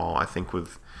on the wall, I think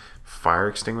with fire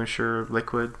extinguisher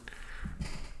liquid,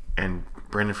 and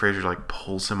Brendan Fraser like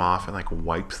pulls him off and like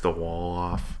wipes the wall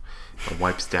off, or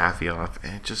wipes Daffy off,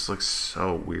 and it just looks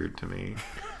so weird to me.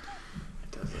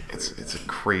 It's a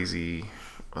crazy,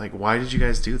 like, why did you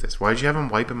guys do this? Why did you have him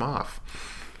wipe him off?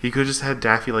 He could have just had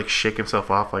Daffy like shake himself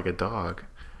off like a dog.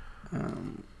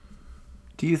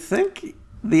 Do you think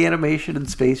the animation in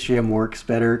Space Jam works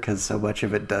better because so much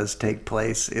of it does take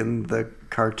place in the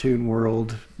cartoon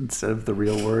world instead of the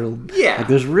real world? Yeah. Like,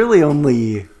 there's really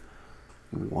only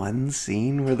one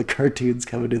scene where the cartoons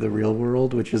come into the real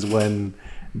world, which is when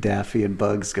Daffy and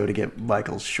Bugs go to get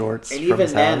Michael's shorts And from even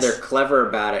his then, house. they're clever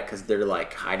about it because they're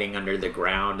like hiding under the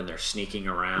ground and they're sneaking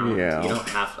around. Yeah. You don't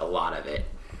have a lot of it,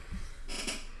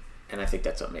 and I think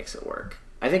that's what makes it work.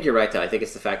 I think you're right, though. I think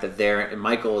it's the fact that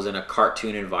Michael is in a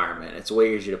cartoon environment. It's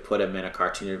way easier to put him in a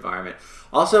cartoon environment.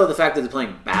 Also, the fact that they're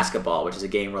playing basketball, which is a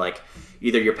game where like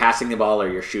either you're passing the ball or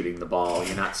you're shooting the ball.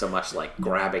 You're not so much like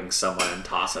grabbing someone and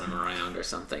tossing them around or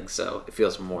something. So it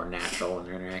feels more natural when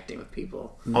they're interacting with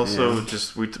people. Also,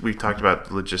 just we talked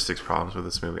about logistics problems with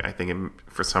this movie. I think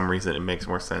for some reason it makes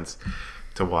more sense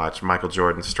to watch Michael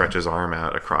Jordan stretch his arm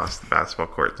out across the basketball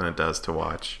court than it does to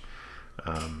watch,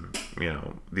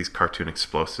 these cartoon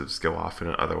explosives go off in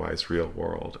an otherwise real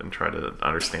world and try to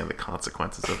understand the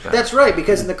consequences of that. That's right,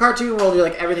 because in the cartoon world, you're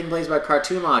like everything plays by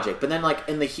cartoon logic, but then like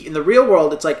in the real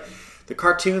world, it's like the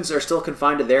cartoons are still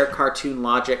confined to their cartoon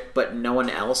logic, but no one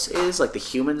else is. Like the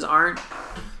humans aren't.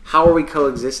 How are we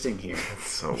coexisting here? It's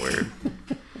so weird.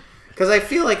 Because I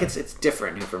feel like it's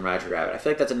different from Roger Rabbit. I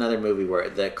feel like that's another movie where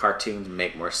the cartoons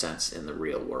make more sense in the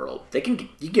real world.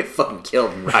 You get fucking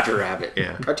killed in Roger Rabbit.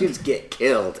 Yeah. Cartoons get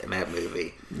killed in that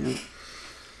movie. Yeah.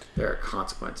 There are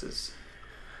consequences.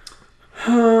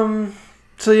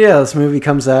 So yeah, this movie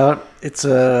comes out. It's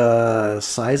a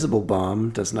sizable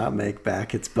bomb. Does not make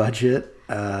back its budget.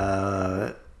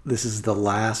 This is the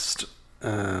last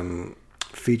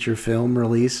feature film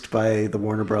released by the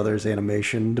Warner Brothers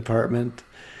animation department.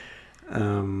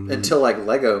 Until like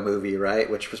Lego Movie, right?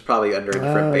 Which was probably under a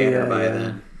different banner by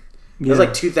then. It was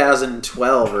like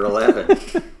 2012 or 11.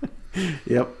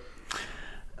 Yep.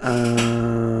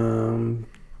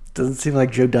 Doesn't seem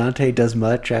like Joe Dante does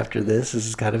much after this. This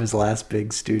is kind of his last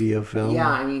big studio film. Yeah,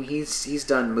 I mean he's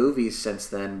done movies since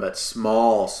then, but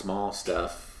small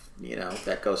stuff,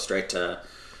 that goes straight to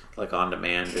like on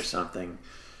demand or something.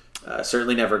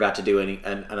 Certainly never got to do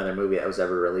another movie that was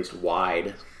ever released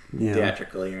wide. Yeah.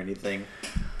 Theatrically or anything.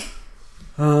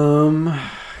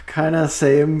 Kind of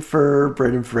same for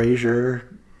Brendan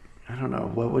Fraser. I don't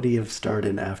know, what would he have starred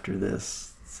in after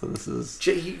this? So this is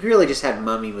he really just had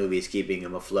mummy movies keeping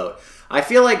him afloat. I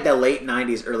feel like the late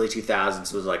 90s, early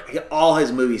 2000s was like all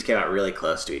his movies came out really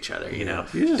close to each other.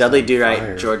 Dudley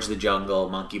Do-Right, George the Jungle,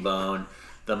 Monkey Bone,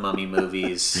 the Mummy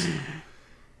movies.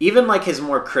 Even like his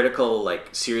more critical,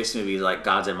 like serious movies, like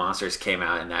Gods and Monsters, came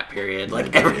out in that period.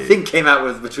 Like everything came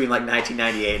out between like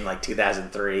 1998 and like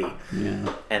 2003.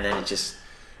 Yeah. And then it just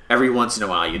every once in a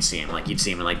while you'd see him in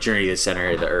like Journey to the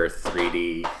Center of the Earth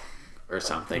 3D or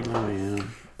something. Oh yeah.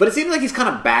 But it seems like he's kind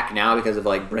of back now because of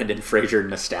like Brendan Fraser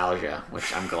nostalgia,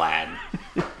 which I'm glad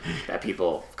that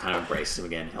people kind of embrace him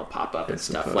again. He'll pop up and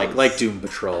stuff like Doom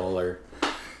Patrol, or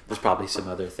there's probably some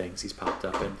other things he's popped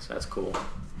up in. So that's cool.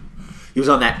 He was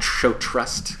on that show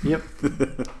Trust. Yep.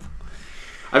 I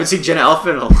haven't seen Jenna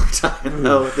Elfman in a long time,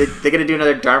 though. They're going to do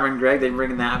another Dharma and Greg. They're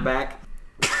bringing that back.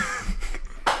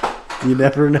 You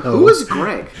never know. Who was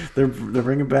Greg? They're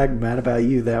bringing back Mad About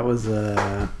You. That was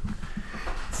let's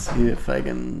see if I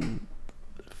can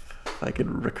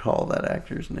recall that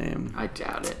actor's name. I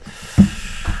doubt it.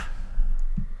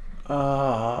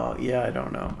 Oh, yeah, I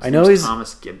don't know. I know he's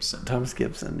Thomas Gibson. Thomas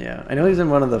Gibson, yeah. I know he's in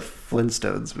one of the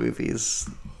Flintstones movies.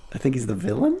 I think he's the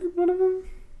villain in one of them.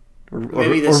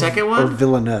 Maybe the second one? Or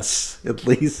villainous, at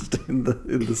least, in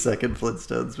the second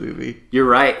Flintstones movie. You're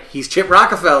right. He's Chip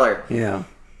Rockefeller. Yeah.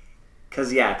 Because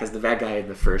the bad guy in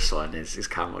the first one is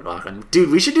Kyle MacLachlan. Dude,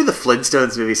 we should do the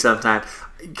Flintstones movie sometime.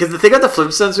 Because the thing about the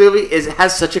Flintstones movie is it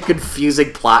has such a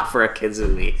confusing plot for a kid's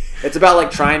movie. It's about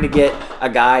like trying to get a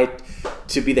guy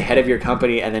to be the head of your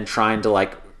company and then trying to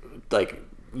like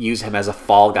use him as a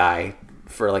fall guy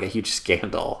for like a huge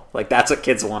scandal. Like that's what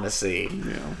kids want to see.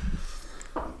 Yeah.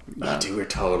 Oh, dude, we're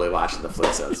totally watching the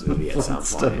Flintstones movie at some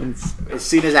point. As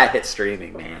soon as that hits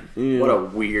streaming, man. Yeah. What a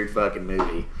weird fucking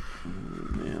movie.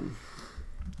 Man.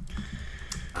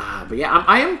 But yeah,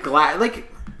 I am glad.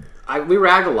 Like, we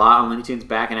ragged a lot on Looney Tunes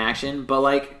back in action, but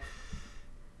like,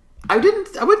 I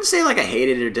wouldn't say like I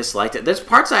hated it or disliked it. There's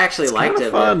parts I actually liked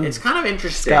it. Fun. It's kind of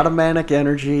interesting. It's got a manic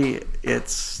energy.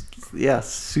 It's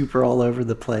super all over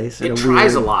the place. It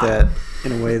tries a lot.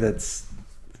 In a way that's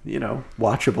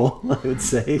watchable. I would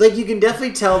say. Like you can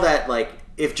definitely tell that like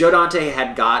if Joe Dante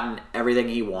had gotten everything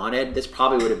he wanted, this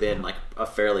probably would have been like a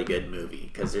fairly good movie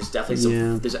because there's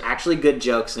definitely there's actually good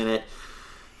jokes in it,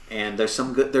 and there's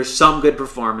some good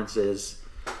performances.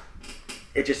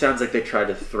 It just sounds like they tried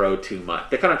to throw too much.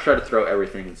 They kind of try to throw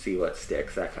everything and see what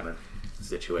sticks. That kind of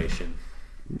situation.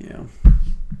 Yeah.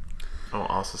 I'll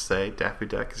also say Daffy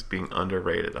Duck is being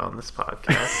underrated on this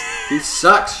podcast. He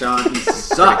sucks, Sean. He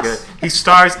sucks. Good. He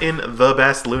stars in the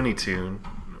best Looney Tune,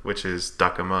 which is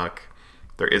Duck Amuck.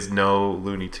 There is no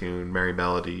Looney Tune Merry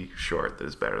Melody short that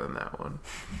is better than that one.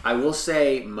 I will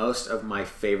say most of my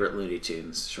favorite Looney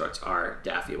Tunes shorts are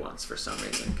Daffy ones for some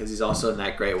reason, because he's also in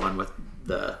that great one with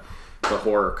the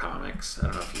horror comics. I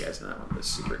don't know if you guys know that one, but it's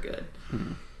super good.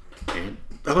 And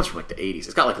that one's from like the 80s.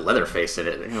 It's got like Leatherface in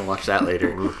it. I'm gonna watch that later.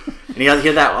 And you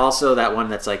hear that also, that one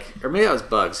that's like, or maybe that was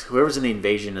Bugs. Whoever's in the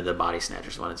Invasion of the Body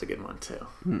Snatchers one is a good one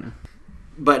too.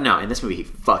 But no, in this movie he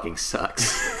fucking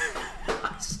sucks.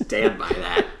 I stand by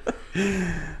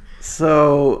that.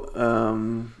 So,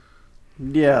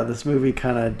 this movie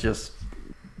kind of just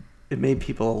it made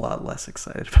people a lot less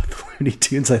excited about the Looney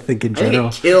Tunes, I think, in I think general.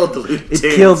 it killed the Looney Tunes.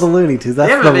 It killed the Looney Tunes. They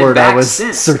That's haven't the been word I back was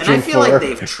since. searching for. And I feel like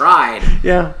they've tried.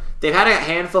 Yeah. They've had a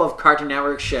handful of Cartoon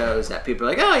Network shows that people are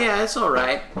like, oh yeah, it's all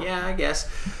right. Yeah, I guess.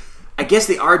 I guess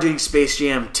they are doing Space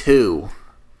Jam 2.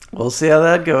 We'll see how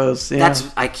that goes. Yeah.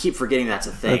 I keep forgetting that's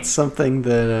a thing. That's something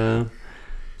that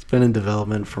it's been in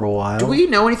development for a while. Do we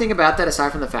know anything about that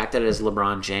aside from the fact that it is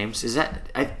LeBron James? Is that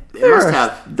it must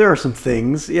have? There are some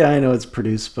things. Yeah, I know it's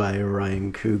produced by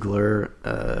Ryan Coogler,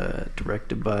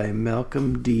 directed by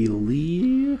Malcolm D.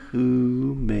 Lee,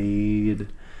 who made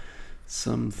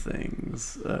some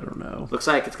things. I don't know. Looks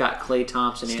like it's got Klay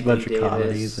Thompson, Just a Anthony bunch of Davis,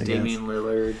 comedies, I Damian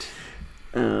Lillard. guess.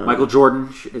 Michael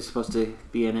Jordan is supposed to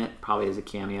be in it, probably as a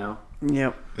cameo.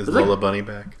 Yep. Is Lola Bunny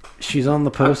back? She's on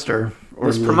the poster. Or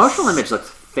This at least- promotional image looks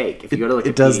fake. If you go to Wikipedia,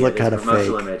 it does look there's kind a of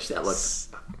promotional fake. image that looks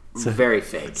very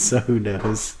fake. So who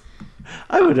knows?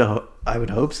 I would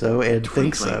hope so and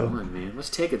think so. 2021, man. What's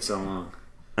taking so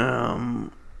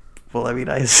long? Well, I mean,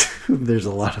 I assume there's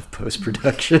a lot of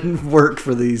post-production work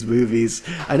for these movies.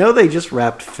 I know they just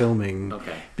wrapped filming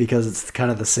because it's kind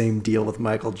of the same deal with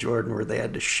Michael Jordan where they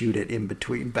had to shoot it in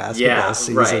between basketball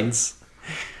seasons.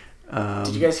 Right.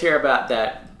 Did you guys hear about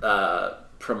that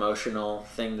promotional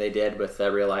thing they did with the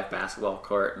real-life basketball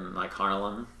court in like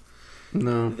Harlem?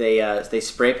 No. They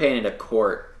spray painted a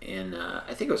court in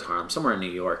I think it was Harlem, somewhere in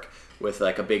New York, with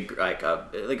like a big like a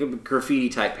graffiti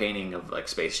type painting of like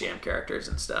Space Jam characters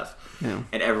and stuff. Yeah.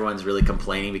 And everyone's really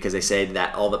complaining because they say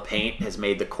that all the paint has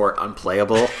made the court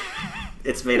unplayable.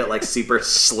 It's made it like super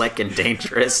slick and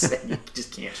dangerous, and you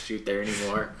just can't shoot there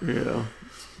anymore. Yeah.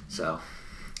 So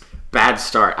bad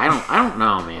start. I don't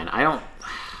know, man. I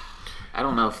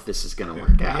don't know if this is gonna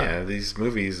work out. Yeah, these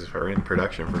movies are in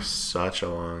production for such a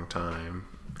long time.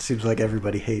 Seems like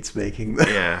everybody hates making them.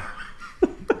 Yeah.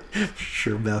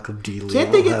 Sure, Malcolm D. Lee.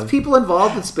 Can't they will get have- people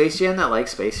involved in Space Jam that like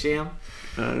Space Jam?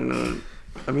 I don't know.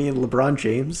 I mean, LeBron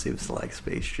James seems to like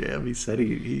Space Jam. He said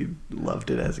he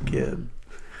loved it as a kid.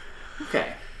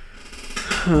 Okay.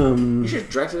 He should have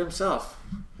directed himself.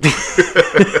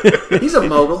 He's a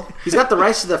mogul. He's got the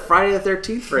rights to the Friday the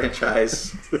 13th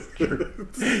franchise.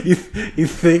 You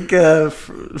think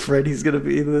Freddy's gonna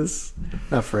be in this?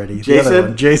 Not Freddy. The other Jason?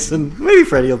 one. Jason. Maybe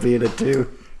Freddy will be in it too.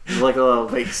 Like a little,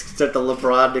 like, start the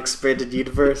LeBron expanded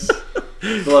universe.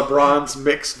 The LeBron's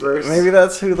mixed verse. Maybe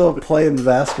that's who they'll play in the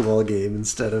basketball game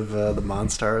instead of the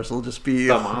Monstars. It'll just be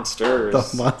The Monsters.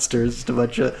 The Monsters. Just a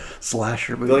bunch of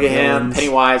slasher movies. Look at him,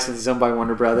 Pennywise, since he's owned by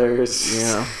Warner Brothers.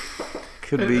 Yeah.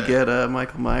 Could we get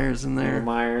Michael Myers in there?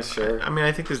 Myers, sure. I mean,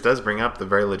 I think this does bring up the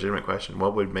very legitimate question.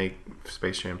 What would make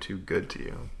Space Jam 2 good to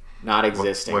you? Not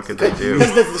existing. What could they do?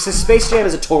 Because the Space Jam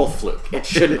is a total fluke. It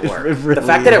shouldn't work. It really the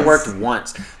fact that it is. worked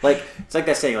once, like it's like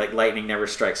that saying, like lightning never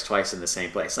strikes twice in the same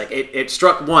place. Like it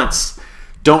struck once.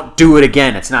 Don't do it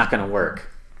again. It's not going to work.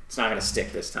 It's not going to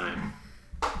stick this time.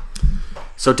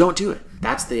 So don't do it.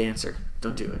 That's the answer.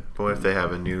 Don't do it. But what if they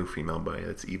have a new female bunny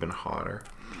that's even hotter?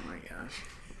 Oh my gosh.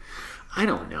 I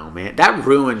don't know, man. That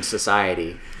ruined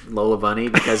society, Lola Bunny,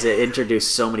 because it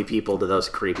introduced so many people to those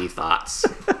creepy thoughts.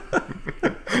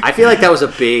 I feel like that was a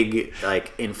big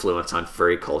like influence on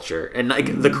furry culture, and like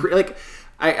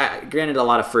I granted a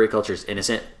lot of furry culture is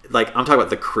innocent. Like I'm talking about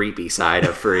the creepy side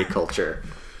of furry culture,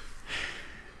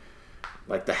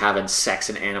 like the having sex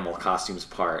in animal costumes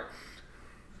part.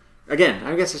 Again,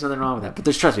 I guess there's nothing wrong with that, but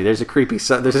trust me, there's a creepy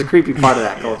part of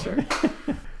that culture.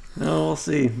 No, we'll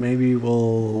see. Maybe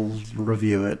we'll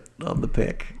review it on the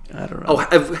pick. I don't know.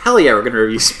 Oh, hell yeah, we're going to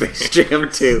review Space Jam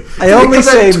 2. I only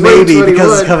say maybe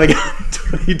because it's 2021. coming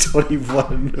out in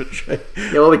 2021. Which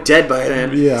Yeah, we'll be dead by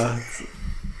then. yeah, it's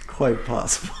quite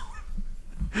possible.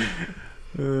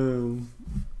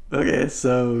 Okay,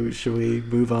 so should we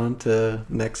move on to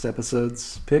next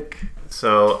episode's pick?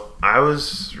 So I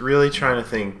was really trying to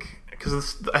think,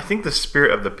 because I think the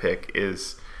spirit of the pick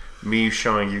is me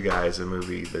showing you guys a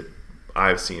movie that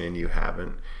I've seen and you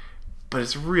haven't. But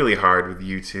it's really hard with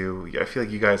you two. I feel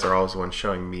like you guys are always the ones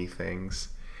showing me things.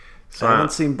 So I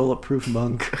haven't seen Bulletproof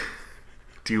Monk.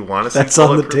 Do you want to see That's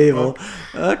on the Bulletproof table.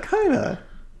 Monk? Kinda.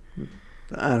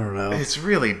 I don't know. It's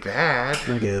really bad.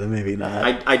 Okay, then maybe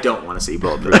not. I don't want to see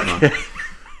Bulletproof Monk.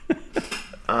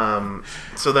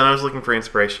 So then I was looking for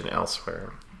inspiration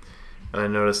elsewhere. And I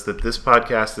noticed that this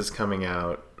podcast is coming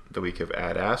out the week of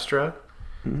Ad Astra.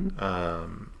 And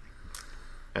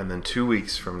then 2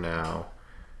 weeks from now,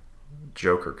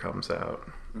 Joker comes out.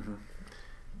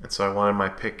 And so I wanted my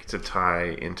pick to tie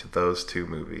into those two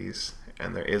movies.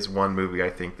 And there is one movie I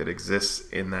think that exists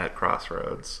in that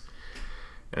crossroads.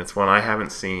 And it's one I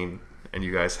haven't seen and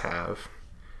you guys have.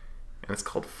 And it's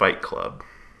called Fight Club.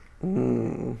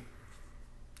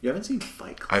 You haven't seen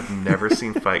Fight Club? I've never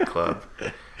seen Fight Club,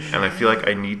 and I feel like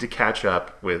I need to catch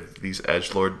up with these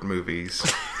edgelord movies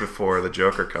before the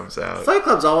Joker comes out. Fight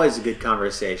Club's always a good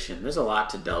conversation. There's a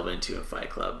lot to delve into in Fight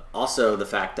Club. Also, the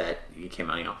fact that you came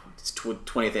out, it's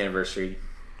 20th anniversary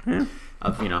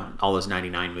of all those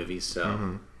 99 movies.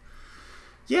 So,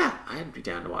 yeah, I'd be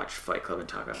down to watch Fight Club and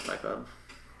talk about Fight Club.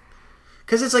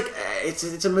 Because it's like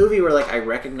it's a movie where like I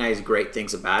recognize great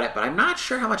things about it, but I'm not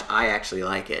sure how much I actually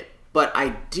like it. But I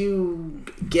do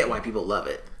get why people love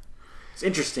it. It's an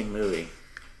interesting movie.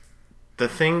 The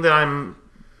thing that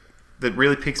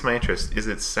really piques my interest is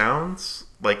it sounds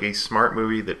like a smart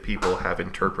movie that people have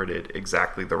interpreted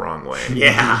exactly the wrong way.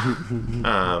 Yeah. And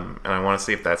I want to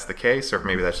see if that's the case, or if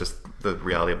maybe that's just the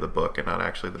reality of the book and not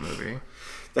actually the movie.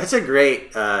 That's a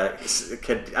great. I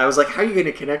was like, how are you going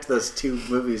to connect those two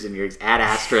movies in your Ad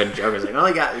Astra and Joker? It's like, oh,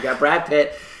 you got Brad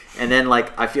Pitt, and then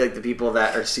like I feel like the people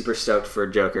that are super stoked for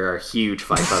Joker are huge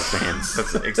Fight Club fans.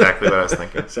 That's exactly what I was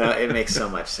thinking. So it makes so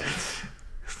much sense.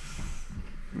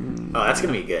 Oh, that's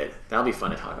going to be good. That'll be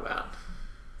fun to talk about.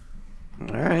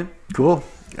 All right, cool.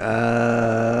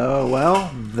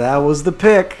 Well, that was the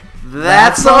pick.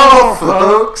 That's all,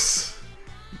 folks.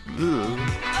 Ooh.